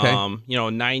 Okay.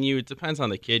 9U, it depends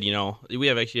on the kid. We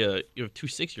have actually two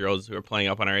 6-year-olds who are playing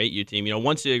up on our 8U team.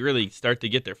 Once they really start to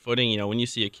get their footing, when you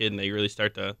see a kid and they really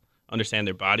start to understand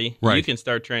their body, right, you can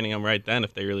start training them right then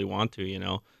if they really want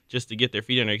to, just to get their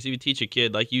feet under. Because if you teach a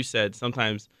kid, like you said,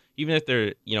 sometimes even if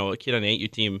they're, a kid on an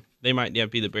 8U team, they might not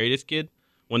be the greatest kid.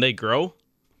 When they grow,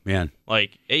 man,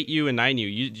 like 8U and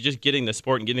 9U, you just getting the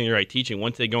sport and getting the right teaching.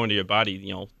 Once they go into your body,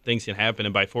 things can happen.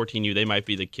 And by 14U, they might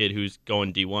be the kid who's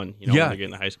going D1. When they're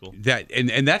getting to high school.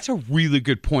 And that's a really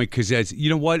good point, because as you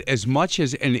know what, as much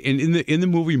as and in the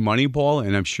movie Moneyball,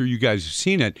 and I'm sure you guys have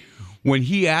seen it, when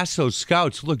he asks those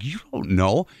scouts, look, you don't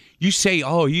know. You say,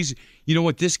 oh,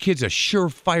 this kid's a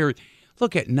surefire.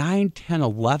 Look, at 9, 10,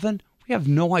 11, we have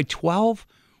no idea. 12,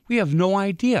 we have no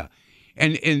idea.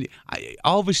 And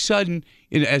all of a sudden,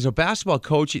 as a basketball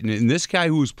coach, and this guy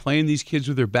who was playing these kids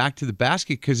with their back to the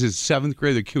basket because his 7th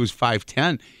grade, the kid was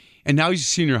 5'10", and now he's a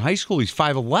senior in high school, he's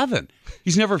 5'11".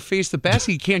 He's never faced the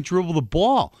basket. He can't dribble the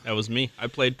ball. That was me. I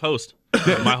played post.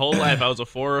 My whole life, I was a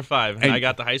 4 or a 5. And I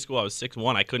got to high school, I was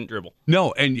 6'1". I couldn't dribble.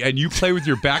 No, and you play with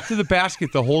your back to the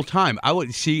basket the whole time. I would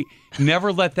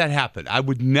never let that happen. I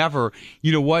would never.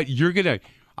 You know what?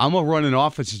 I'm going to run an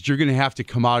offense that you're going to have to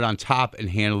come out on top and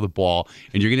handle the ball,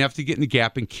 and you're going to have to get in the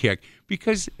gap and kick,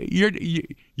 because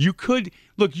you could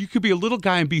be a little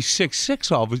guy and be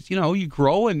 6'6" all of it. You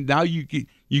grow, and now you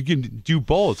can do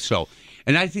both. So,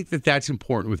 and I think that's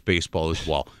important with baseball as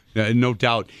well, no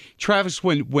doubt. Travis,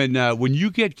 when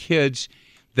you get kids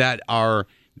that are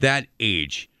that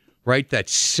age, right, that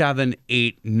 7,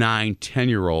 8, 9,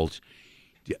 10-year-olds,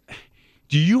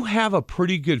 do you have a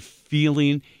pretty good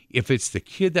feeling if it's the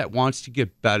kid that wants to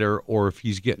get better or if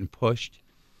he's getting pushed?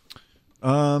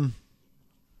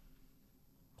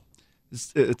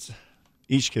 It's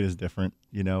each kid is different.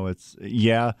 You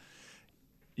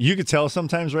could tell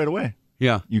sometimes right away.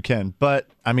 Yeah, you can. But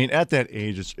at that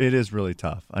age, it is really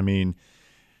tough. Again,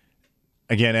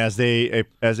 as they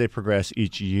progress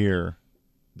each year,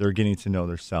 they're getting to know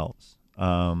themselves.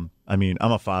 I'm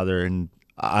a father, and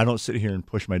I don't sit here and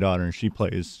push my daughter, and she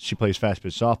plays fast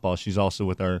pitch softball. She's also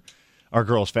with our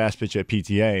girls fast pitch at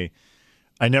PTA.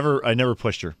 I never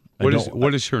pushed her.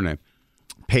 What is her name?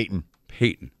 Peyton.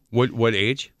 What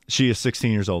age? She is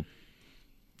 16 years old.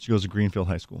 She goes to Greenfield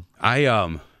High School.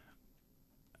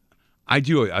 I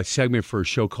do a segment for a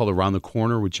show called Around the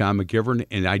Corner with John McGivern,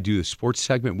 and I do the sports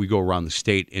segment. We go around the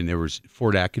state, and there was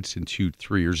Fort Atkinson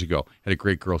 3 years ago, had a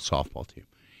great girls softball team,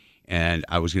 and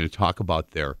I was going to talk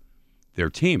about their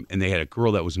team, and they had a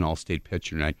girl that was an all-state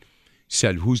pitcher, and I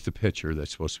said, who's the pitcher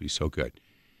that's supposed to be so good?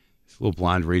 This little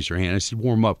blonde raised her hand. I said,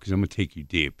 warm up, because I'm going to take you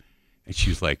deep. And she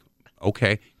was like,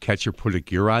 okay. Catcher put a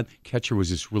gear on. Catcher was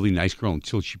this really nice girl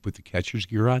until she put the catcher's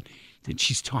gear on. Then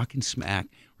she's talking smack,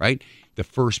 right? The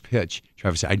first pitch,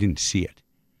 Travis said, I didn't see it.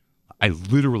 I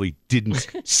literally didn't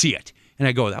see it. And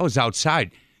I go, that was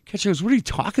outside. Catcher goes, what are you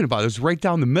talking about? It was right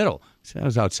down the middle. I said, that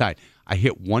was outside. I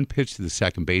hit one pitch to the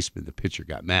second baseman. The pitcher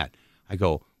got mad. I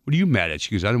go, what are you mad at?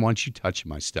 She goes, I don't want you touching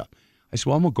my stuff. I said,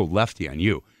 well, I'm going to go lefty on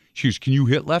you. She goes, can you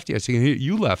hit lefty? I said, I can hit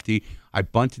you lefty. I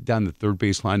bunted down the third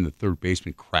base line, and the third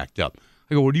baseman cracked up.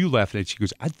 I go, what are you laughing at? She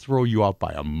goes, I'd throw you out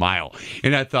by a mile.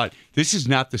 And I thought, this is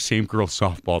not the same girls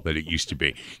softball that it used to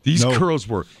be. These girls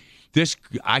were,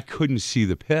 I couldn't see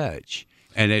the pitch.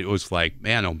 And it was like,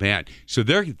 man, oh, man. So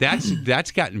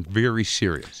that's gotten very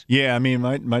serious. Yeah,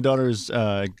 my daughter's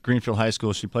Greenfield High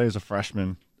School. She plays as a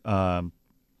freshman on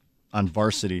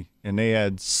varsity, and they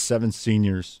had 7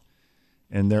 seniors.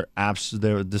 And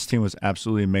this team was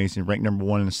absolutely amazing, ranked number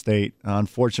 1 in the state.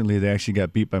 Unfortunately, they actually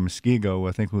got beat by Muskego,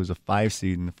 I think, who was a 5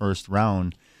 seed in the first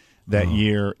round that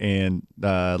year. And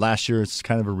last year, it's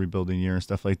kind of a rebuilding year and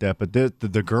stuff like that. But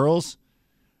the girls,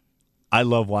 I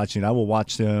love watching. I will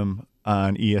watch them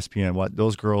on ESPN.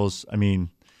 Those girls,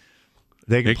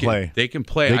 They can play. They can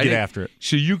play. They get after it.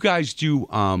 So you guys do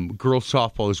girls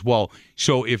softball as well.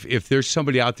 So if there's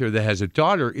somebody out there that has a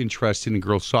daughter interested in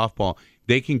girls softball,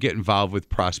 they can get involved with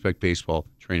Prospect Baseball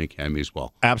Training Academy as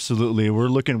well. Absolutely.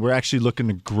 We're actually looking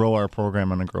to grow our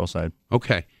program on the girls side.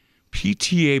 Okay.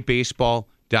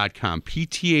 PTABaseball.com.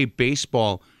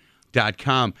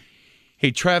 PTABaseball.com.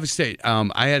 Hey, Travis,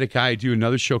 I had a guy do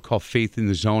another show called Faith in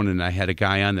the Zone, and I had a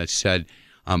guy on that said,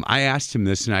 I asked him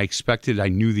this, and I expected I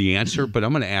knew the answer, but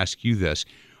I'm going to ask you this.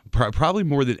 Probably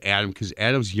more than Adam, because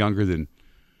Adam's younger than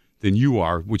you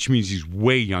are, which means he's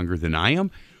way younger than I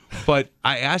am. But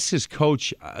I asked his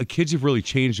coach, kids have really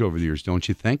changed over the years, don't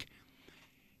you think?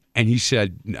 And he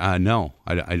said, no,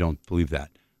 I don't believe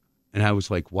that. And I was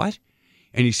like, what?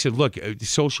 And he said, look,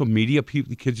 social media,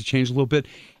 the kids have changed a little bit.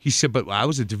 He said, but I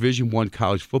was a Division I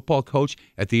college football coach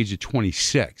at the age of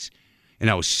 26, and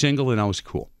I was single and I was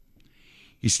cool.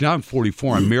 He said, now I'm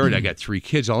 44, I'm married, I got 3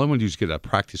 kids. All I want to do is get out of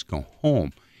practice, go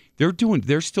home.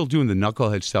 They're still doing the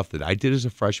knucklehead stuff that I did as a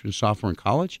freshman, sophomore in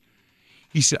college.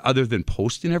 He said, other than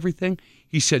posting everything,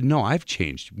 he said, no, I've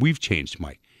changed. We've changed,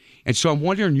 Mike. And so I'm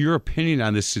wondering your opinion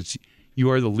on this, since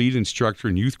you are the lead instructor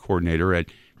and youth coordinator at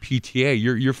PTA.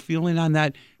 Your feeling on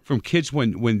that from kids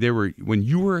when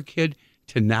you were a kid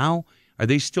to now? Are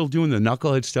they still doing the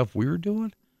knucklehead stuff we were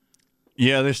doing?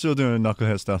 Yeah, they're still doing the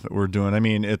knucklehead stuff that we're doing. I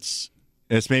mean, it's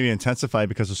maybe intensified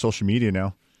because of social media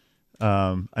now.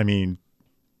 I mean,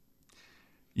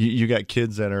 you got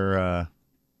kids that are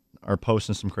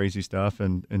posting some crazy stuff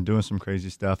and doing some crazy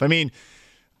stuff. I mean,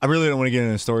 I really don't want to get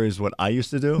into stories what I used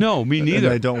to do. No, me neither.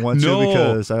 And I don't want to,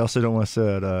 because I also don't want to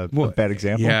set a bad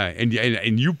example. Yeah,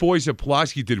 and you boys at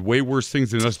Pulaski did way worse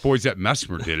things than us boys at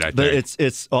Messmer did, I think.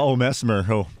 It's Messmer.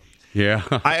 Oh. Yeah.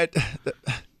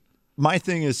 My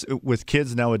thing is with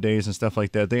kids nowadays and stuff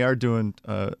like that, they are doing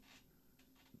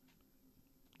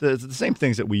the same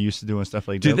things that we used to do and stuff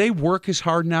like that. Do they work as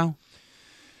hard now?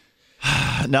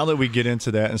 Now that we get into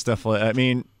that and stuff like that, I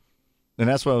mean, and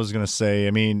that's what I was going to say.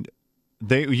 I mean,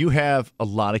 you have a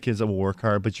lot of kids that will work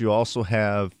hard, but you also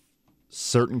have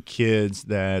certain kids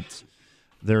that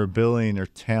their ability and their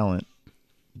talent,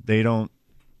 they don't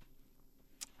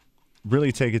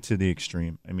really take it to the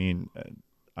extreme. I mean,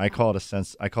 I call it a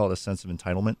sense of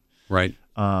entitlement. Right.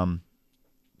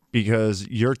 Because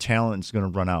your talent is going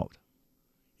to run out.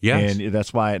 Yes. And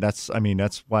that's why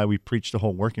we preach the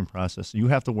whole working process. You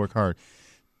have to work hard.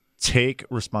 Take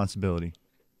responsibility.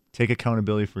 Take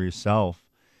accountability for yourself.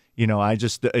 You know,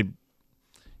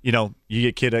 you get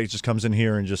a kid that just comes in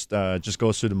here and just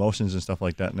goes through the motions and stuff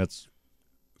like that, and that's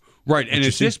right. And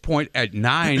at this point, at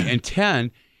 9 and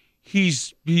 10,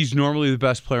 he's normally the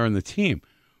best player on the team.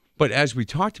 But as we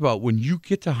talked about, when you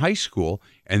get to high school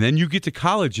and then you get to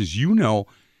college, as you know,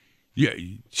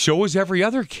 so is every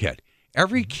other kid.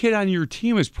 Every kid on your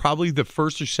team is probably the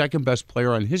first or second best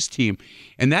player on his team,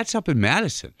 and that's up in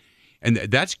Madison. And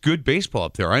that's good baseball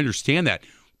up there. I understand that.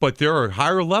 But there are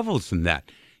higher levels than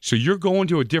that. So you're going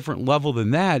to a different level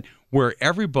than that where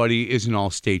everybody is an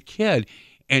all-state kid,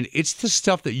 and it's the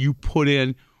stuff that you put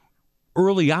in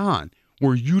early on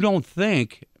where you don't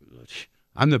think,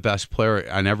 I'm the best player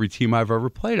on every team I've ever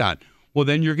played on. Well,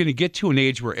 then you're going to get to an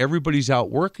age where everybody's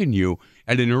outworking you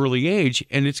at an early age,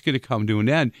 and it's going to come to an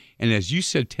end. And as you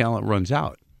said, talent runs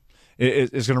out.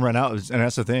 It's going to run out, and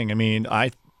that's the thing. I mean,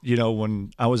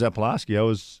 when I was at Pulaski, I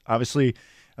was obviously,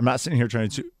 I'm not sitting here trying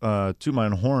to toot my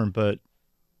own horn, but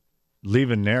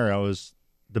leaving there, I was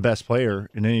the best player,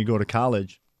 and then you go to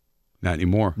college. Not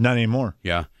anymore. Not anymore.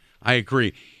 Yeah, I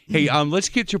agree. Hey, let's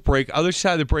get to break. Other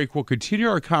side of the break, we'll continue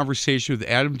our conversation with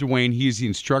Adam Duane. He is the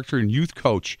instructor and youth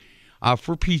coach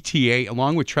for PTA,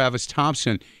 along with Travis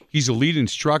Thompson. He's a lead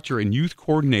instructor and youth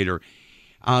coordinator.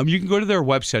 You can go to their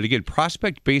website. Again,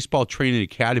 Prospect Baseball Training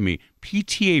Academy,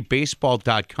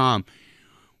 PTABaseball.com.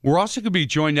 We're also going to be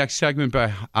joined next segment by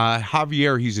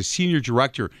Javier. He's a senior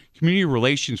director, community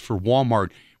relations for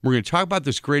Walmart. We're going to talk about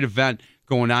this great event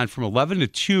going on from 11 to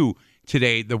 2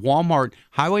 today, the Walmart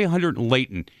Highway 100 in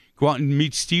Layton. Go out and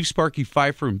meet Steve Sparky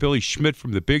Pfeiffer and Billy Schmidt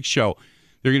from The Big Show.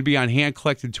 They're going to be on hand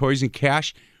collecting toys and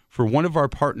cash for one of our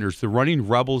partners, the Running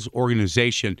Rebels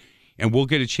organization. And we'll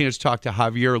get a chance to talk to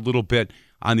Javier a little bit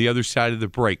on the other side of the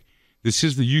break. This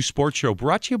is the U Sports Show,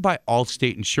 brought to you by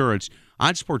Allstate Insurance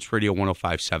on Sports Radio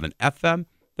 105.7 FM,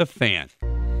 The Fan.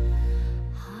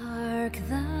 Hark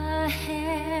the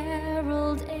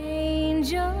herald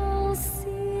angels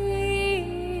sing,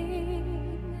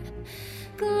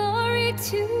 glory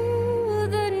to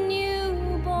the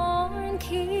newborn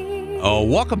King. Oh,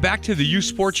 welcome back to the U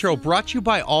Sports Show, brought to you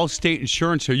by Allstate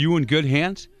Insurance. Are you in good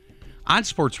hands? On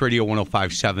Sports Radio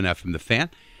 105.7 FM, The Fan.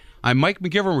 I'm Mike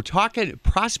McGivern. We're talking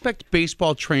Prospect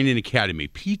Baseball Training Academy,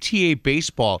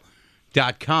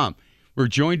 PTABaseball.com. We're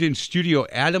joined in studio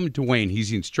Adam Dwayne. He's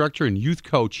the instructor and youth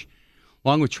coach,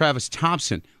 along with Travis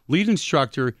Thompson, lead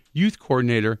instructor, youth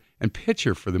coordinator, and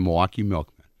pitcher for the Milwaukee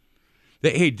Milkmen.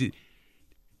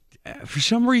 For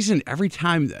some reason, every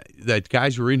time that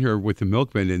guys were in here with the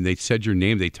Milkmen and they said your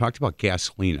name, they talked about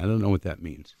gasoline. I don't know what that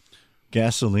means.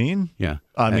 Gasoline? Yeah.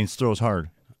 I mean, throws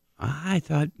hard. I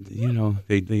thought,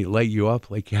 they light you up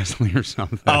like gasoline or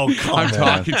something. Oh, come on. I'm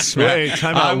talking smack. Wait,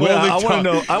 time out.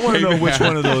 I want to know which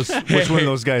one of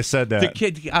those guys said that. The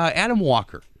kid, Adam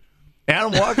Walker.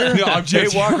 Adam Walker? No, I'm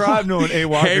just A. Walker? I've known A.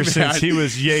 Walker since man. he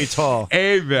was yay tall.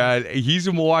 Hey, man, he's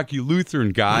a Milwaukee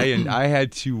Lutheran guy, and I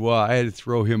had to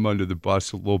throw him under the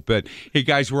bus a little bit. Hey,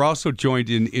 guys, we're also joined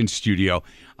in studio.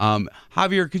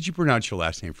 Javier, could you pronounce your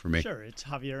last name for me? Sure, it's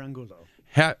Javier Angulo.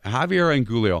 Javier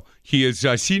Angulo. He is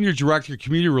Senior Director of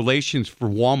Community Relations for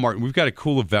Walmart, and we've got a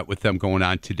cool event with them going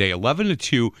on today, 11 to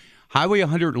 2, Highway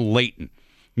 100 in Layton.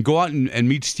 And go out and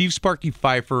meet Steve Sparky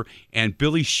Pfeiffer and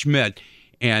Billy Schmidt.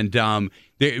 And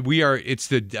it's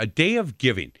the Day of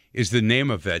Giving is the name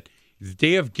of it. The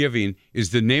Day of Giving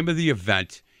is the name of the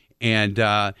event. And I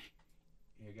got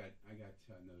another guy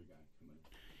coming.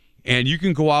 And you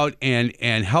can go out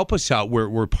and help us out.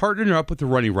 We're partnering up with the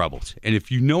Running Rebels. And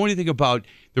if you know anything about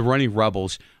the Running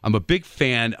Rebels, I'm a big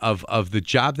fan of the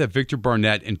job that Victor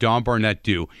Barnett and Don Barnett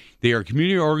do. They are a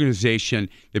community organization.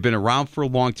 They've been around for a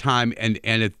long time. And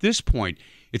at this point,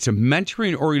 it's a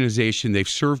mentoring organization. They've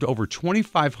served over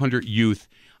 2,500 youth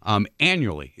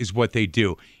annually is what they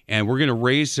do. And we're going to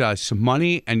raise some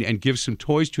money and give some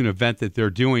toys to an event that they're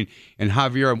doing. And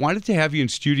Javier, I wanted to have you in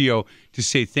studio to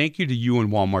say thank you to you and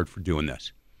Walmart for doing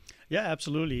this. Yeah,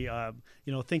 absolutely.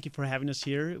 Thank you for having us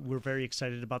here. We're very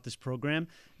excited about this program,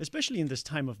 especially in this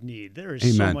time of need. There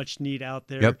is so much need out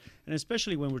there, and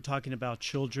especially when we're talking about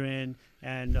children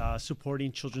and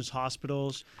supporting children's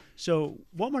hospitals. So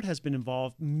Walmart has been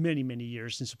involved many, many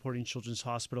years in supporting Children's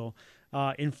Hospital.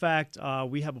 In fact,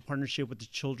 we have a partnership with the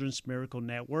Children's Miracle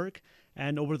Network.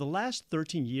 And over the last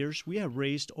 13 years, we have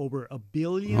raised over $1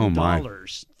 billion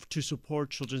to support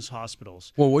children's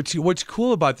hospitals. Well, what's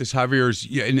cool about this, Javier, is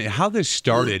and how this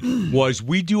started was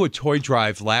we do a toy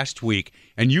drive last week,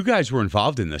 and you guys were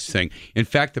involved in this thing. In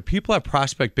fact, the people at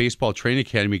Prospect Baseball Training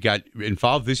Academy got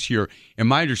involved this year, and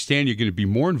my understanding you're going to be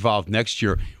more involved next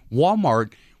year.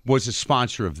 Walmart was a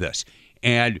sponsor of this,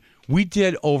 and we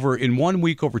did in 1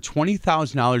 week over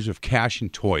 $20,000 of cash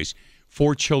and toys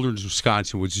for Children's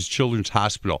Wisconsin, which is Children's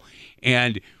Hospital.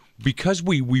 And because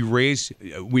we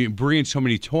bring in so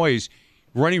many toys,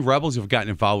 Running Rebels have gotten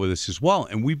involved with us as well.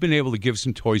 And we've been able to give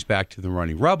some toys back to the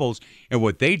Running Rebels. And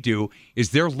what they do is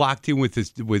they're locked in with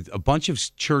a bunch of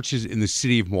churches in the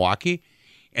city of Milwaukee,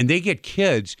 and they get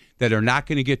kids that are not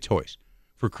going to get toys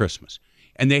for Christmas.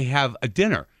 And they have a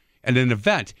dinner and an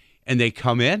event, and they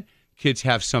come in, kids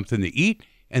have something to eat,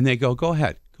 and they go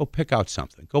ahead. Go pick out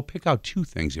something. Go pick out 2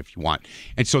 things if you want.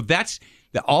 And so that's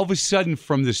all of a sudden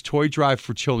from this toy drive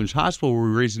for Children's Hospital where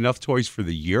we raised enough toys for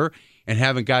the year, and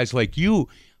having guys like you,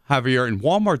 Javier, and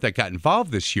Walmart that got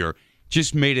involved this year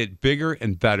just made it bigger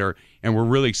and better, and we're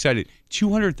really excited.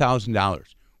 $200,000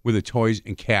 worth of toys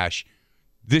and cash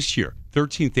this year,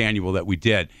 13th annual that we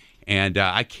did. And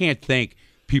I can't thank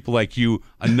people like you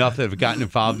enough that have gotten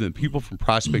involved, and people from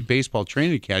Prospect Baseball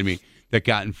Training Academy that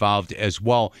got involved as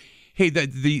well. Hey,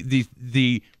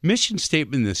 the mission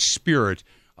statement, the spirit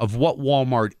of what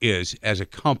Walmart is as a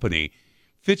company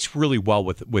fits really well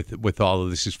with all of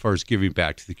this as far as giving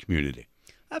back to the community.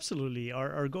 Absolutely.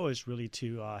 Our goal is really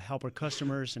to help our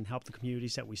customers and help the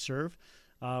communities that we serve.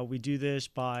 We do this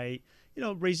by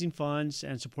raising funds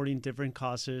and supporting different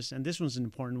causes, and this one's an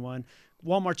important one.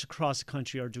 Walmarts across the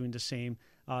country are doing the same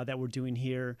that we're doing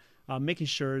here. Making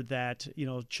sure that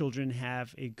children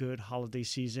have a good holiday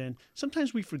season.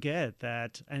 Sometimes we forget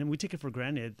that, and we take it for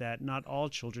granted that not all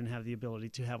children have the ability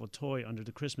to have a toy under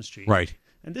the Christmas tree. Right.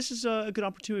 And this is a good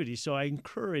opportunity. So I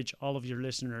encourage all of your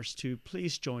listeners to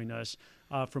please join us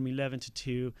from 11 to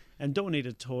 2 and donate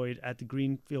a toy at the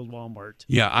Greenfield Walmart.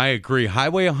 Yeah, I agree.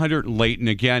 Highway 100 in Layton.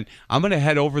 Again, I'm going to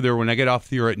head over there when I get off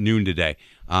the air at noon today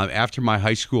after my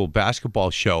high school basketball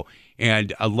show.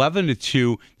 And 11 to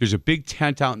 2, there's a big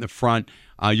tent out in the front.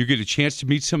 You get a chance to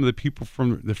meet some of the people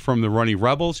from the Running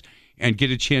Rebels and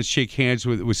get a chance to shake hands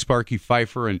with Sparky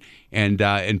Pfeiffer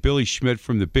and Billy Schmidt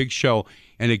from the Big Show.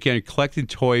 And again, collecting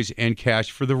toys and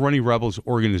cash for the Running Rebels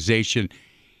organization.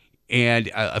 And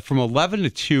from 11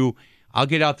 to 2, I'll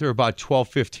get out there about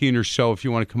 12:15 or so if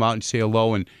you want to come out and say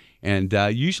hello. And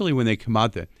usually when they come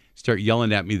out, start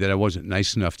yelling at me that I wasn't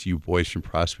nice enough to you boys from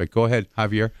Prospect. Go ahead,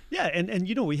 Javier. Yeah, and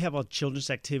we have our children's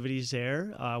activities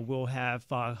there. We'll have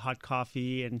hot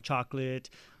coffee and chocolate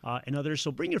and others.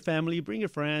 So bring your family, bring your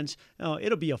friends.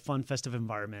 It'll be a fun, festive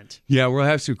environment. Yeah, we'll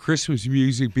have some Christmas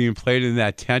music being played in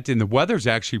that tent, and the weather's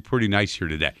actually pretty nice here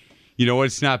today. You know what?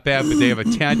 It's not bad, but they have a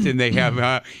tent, and they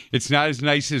have it's not as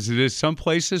nice as it is some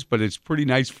places, but it's pretty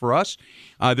nice for us.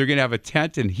 They're going to have a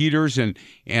tent and heaters, and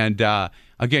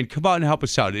again, come out and help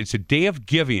us out. It's a day of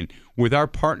giving with our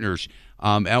partners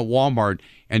at Walmart,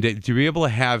 and to be able to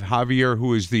have Javier,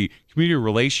 who is the community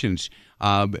relations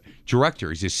director,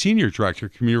 he's a senior director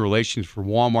of community relations for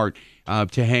Walmart,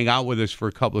 to hang out with us for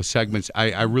a couple of segments.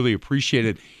 I really appreciate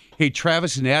it. Hey,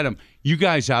 Travis and Adam, you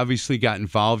guys obviously got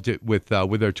involved with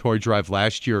our toy drive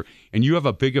last year, and you have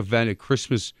a big event at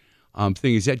Christmas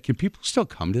thing. Can people still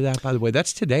come to that, by the way?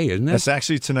 That's today, isn't it? That's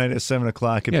actually tonight at 7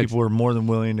 o'clock, and people are more than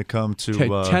willing to come to...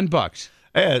 $10.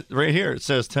 Yeah, right here it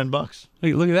says $10.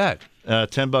 Hey, look at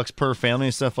that. $10 per family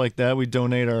and stuff like that. We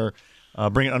donate our...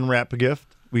 bring an unwrapped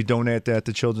gift. We donate that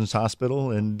to Children's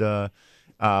Hospital, and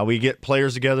we get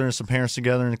players together and some parents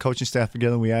together and the coaching staff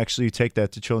together, and we actually take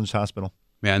that to Children's Hospital.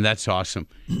 Man, that's awesome.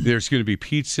 There's going to be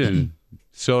pizza and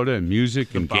soda and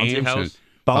music and games. House.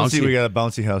 Bouncy, we got a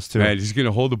bouncy house, too. Man, he's going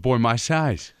to hold a boy my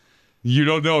size. You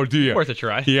don't know, do you? Worth a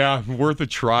try. Yeah, worth a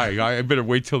try. I better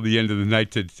wait till the end of the night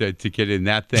to get in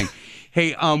that thing.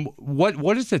 Hey,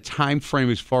 what is the time frame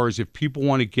as far as if people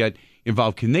want to get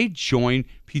involved? Can they join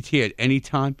PTA at any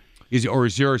time? Is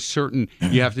there a certain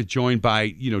you have to join by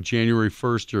January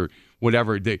 1st or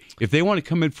whatever? If they want to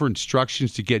come in for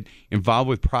instructions to get involved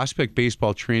with Prospect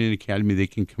Baseball Training Academy, they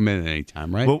can come in at any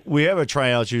time, right? Well, we have a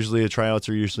tryouts usually. The tryouts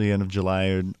are usually end of July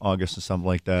or August or something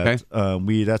like that.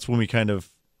 Okay. That's when we kind of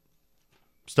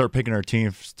start picking our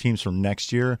teams from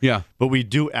next year. Yeah. But we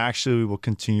will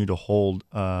continue to hold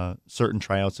certain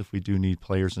tryouts if we do need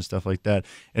players and stuff like that.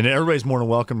 And everybody's more than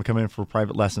welcome to come in for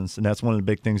private lessons, and that's one of the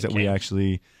big things that we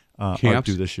actually do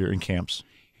this year in camps.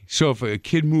 So if a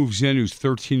kid moves in who's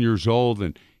 13 years old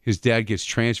and his dad gets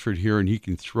transferred here and he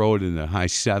can throw it in the high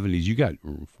 70s, you got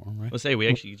room for him, right? Let's say we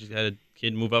actually just had a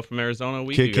kid move up from Arizona a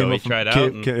week ago. He tried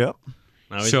out. Yep.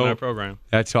 Now he's in our program.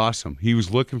 That's awesome. He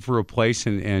was looking for a place,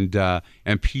 and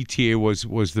PTA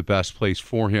was the best place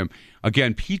for him.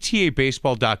 Again,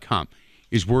 PTABaseball.com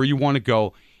is where you want to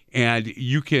go, and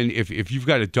you can if you've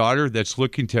got a daughter that's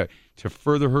looking to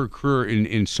further her career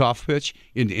in soft pitch,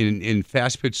 in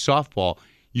fast pitch softball,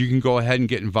 you can go ahead and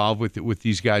get involved with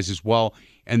these guys as well.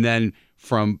 And then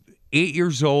from 8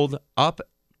 years old up,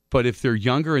 but if they're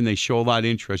younger and they show a lot of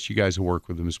interest, you guys will work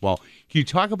with them as well. Can you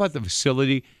talk about the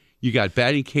facility? You got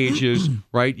batting cages,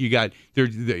 right? You got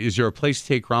is there a place to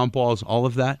take ground balls? All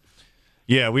of that.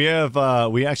 Yeah, we have.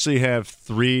 We actually have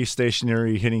 3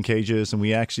 stationary hitting cages, and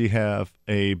we actually have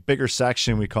a bigger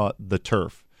section. We call it the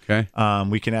turf. Okay.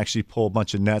 We can actually pull a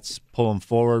bunch of nets, pull them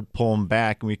forward, pull them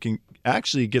back, and we can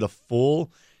actually get a full.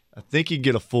 I think you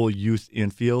get a full youth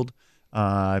infield.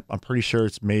 I'm pretty sure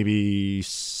it's maybe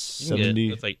 70.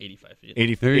 It's like 85 feet.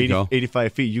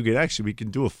 85 feet. We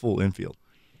can do a full infield.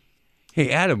 Hey,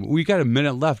 Adam, we got a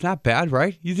minute left. Not bad,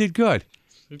 right? You did good.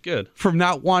 Good. From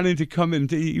not wanting to come in,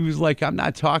 he was like, I'm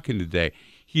not talking today.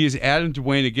 He is Adam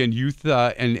Dwayne, again, youth,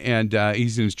 and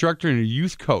he's an instructor and a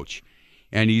youth coach,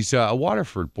 and he's a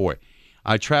Waterford boy.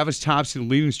 Travis Thompson,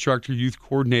 lead instructor, youth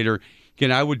coordinator.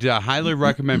 Again, I would highly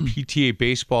recommend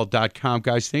PTABaseball.com.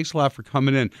 Guys, thanks a lot for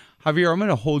coming in. Javier, I'm going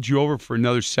to hold you over for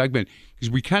another segment because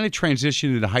we kind of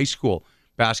transitioned into high school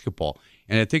basketball.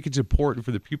 And I think it's important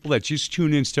for the people that just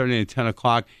tune in starting at 10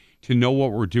 o'clock to know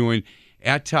what we're doing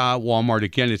at Walmart.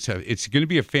 Again, it's going to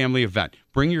be a family event.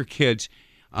 Bring your kids.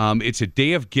 It's a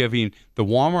day of giving. The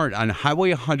Walmart on Highway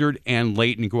 100 and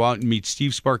Layton. Go out and meet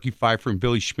Steve Sparky Pfeiffer and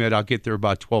Billy Schmidt. I'll get there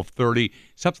about 12:30,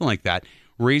 something like that.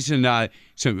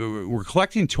 We're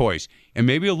collecting toys and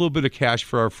maybe a little bit of cash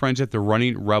for our friends at the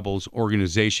Running Rebels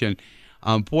organization.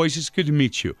 Boys, it's good to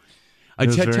meet you.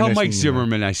 Tell nice Mike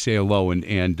Zimmerman I say hello,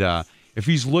 and if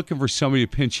he's looking for somebody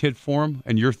to pinch hit for him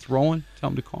and you're throwing, tell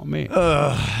him to call me.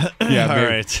 All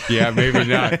right. Yeah, maybe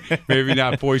not. Maybe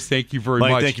not. Boys, thank you very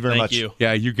much. Thank you very much. You.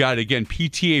 Yeah, you got it. Again,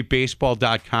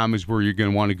 PTABaseball.com is where you're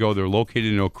going to want to go. They're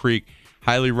located in Oak Creek.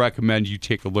 Highly recommend you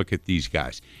take a look at these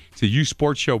guys. It's a youth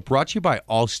sports show brought to you by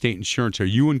Allstate Insurance. Are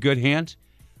you in good hands?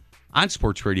 On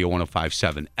Sports Radio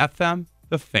 105.7 FM,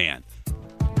 The Fan.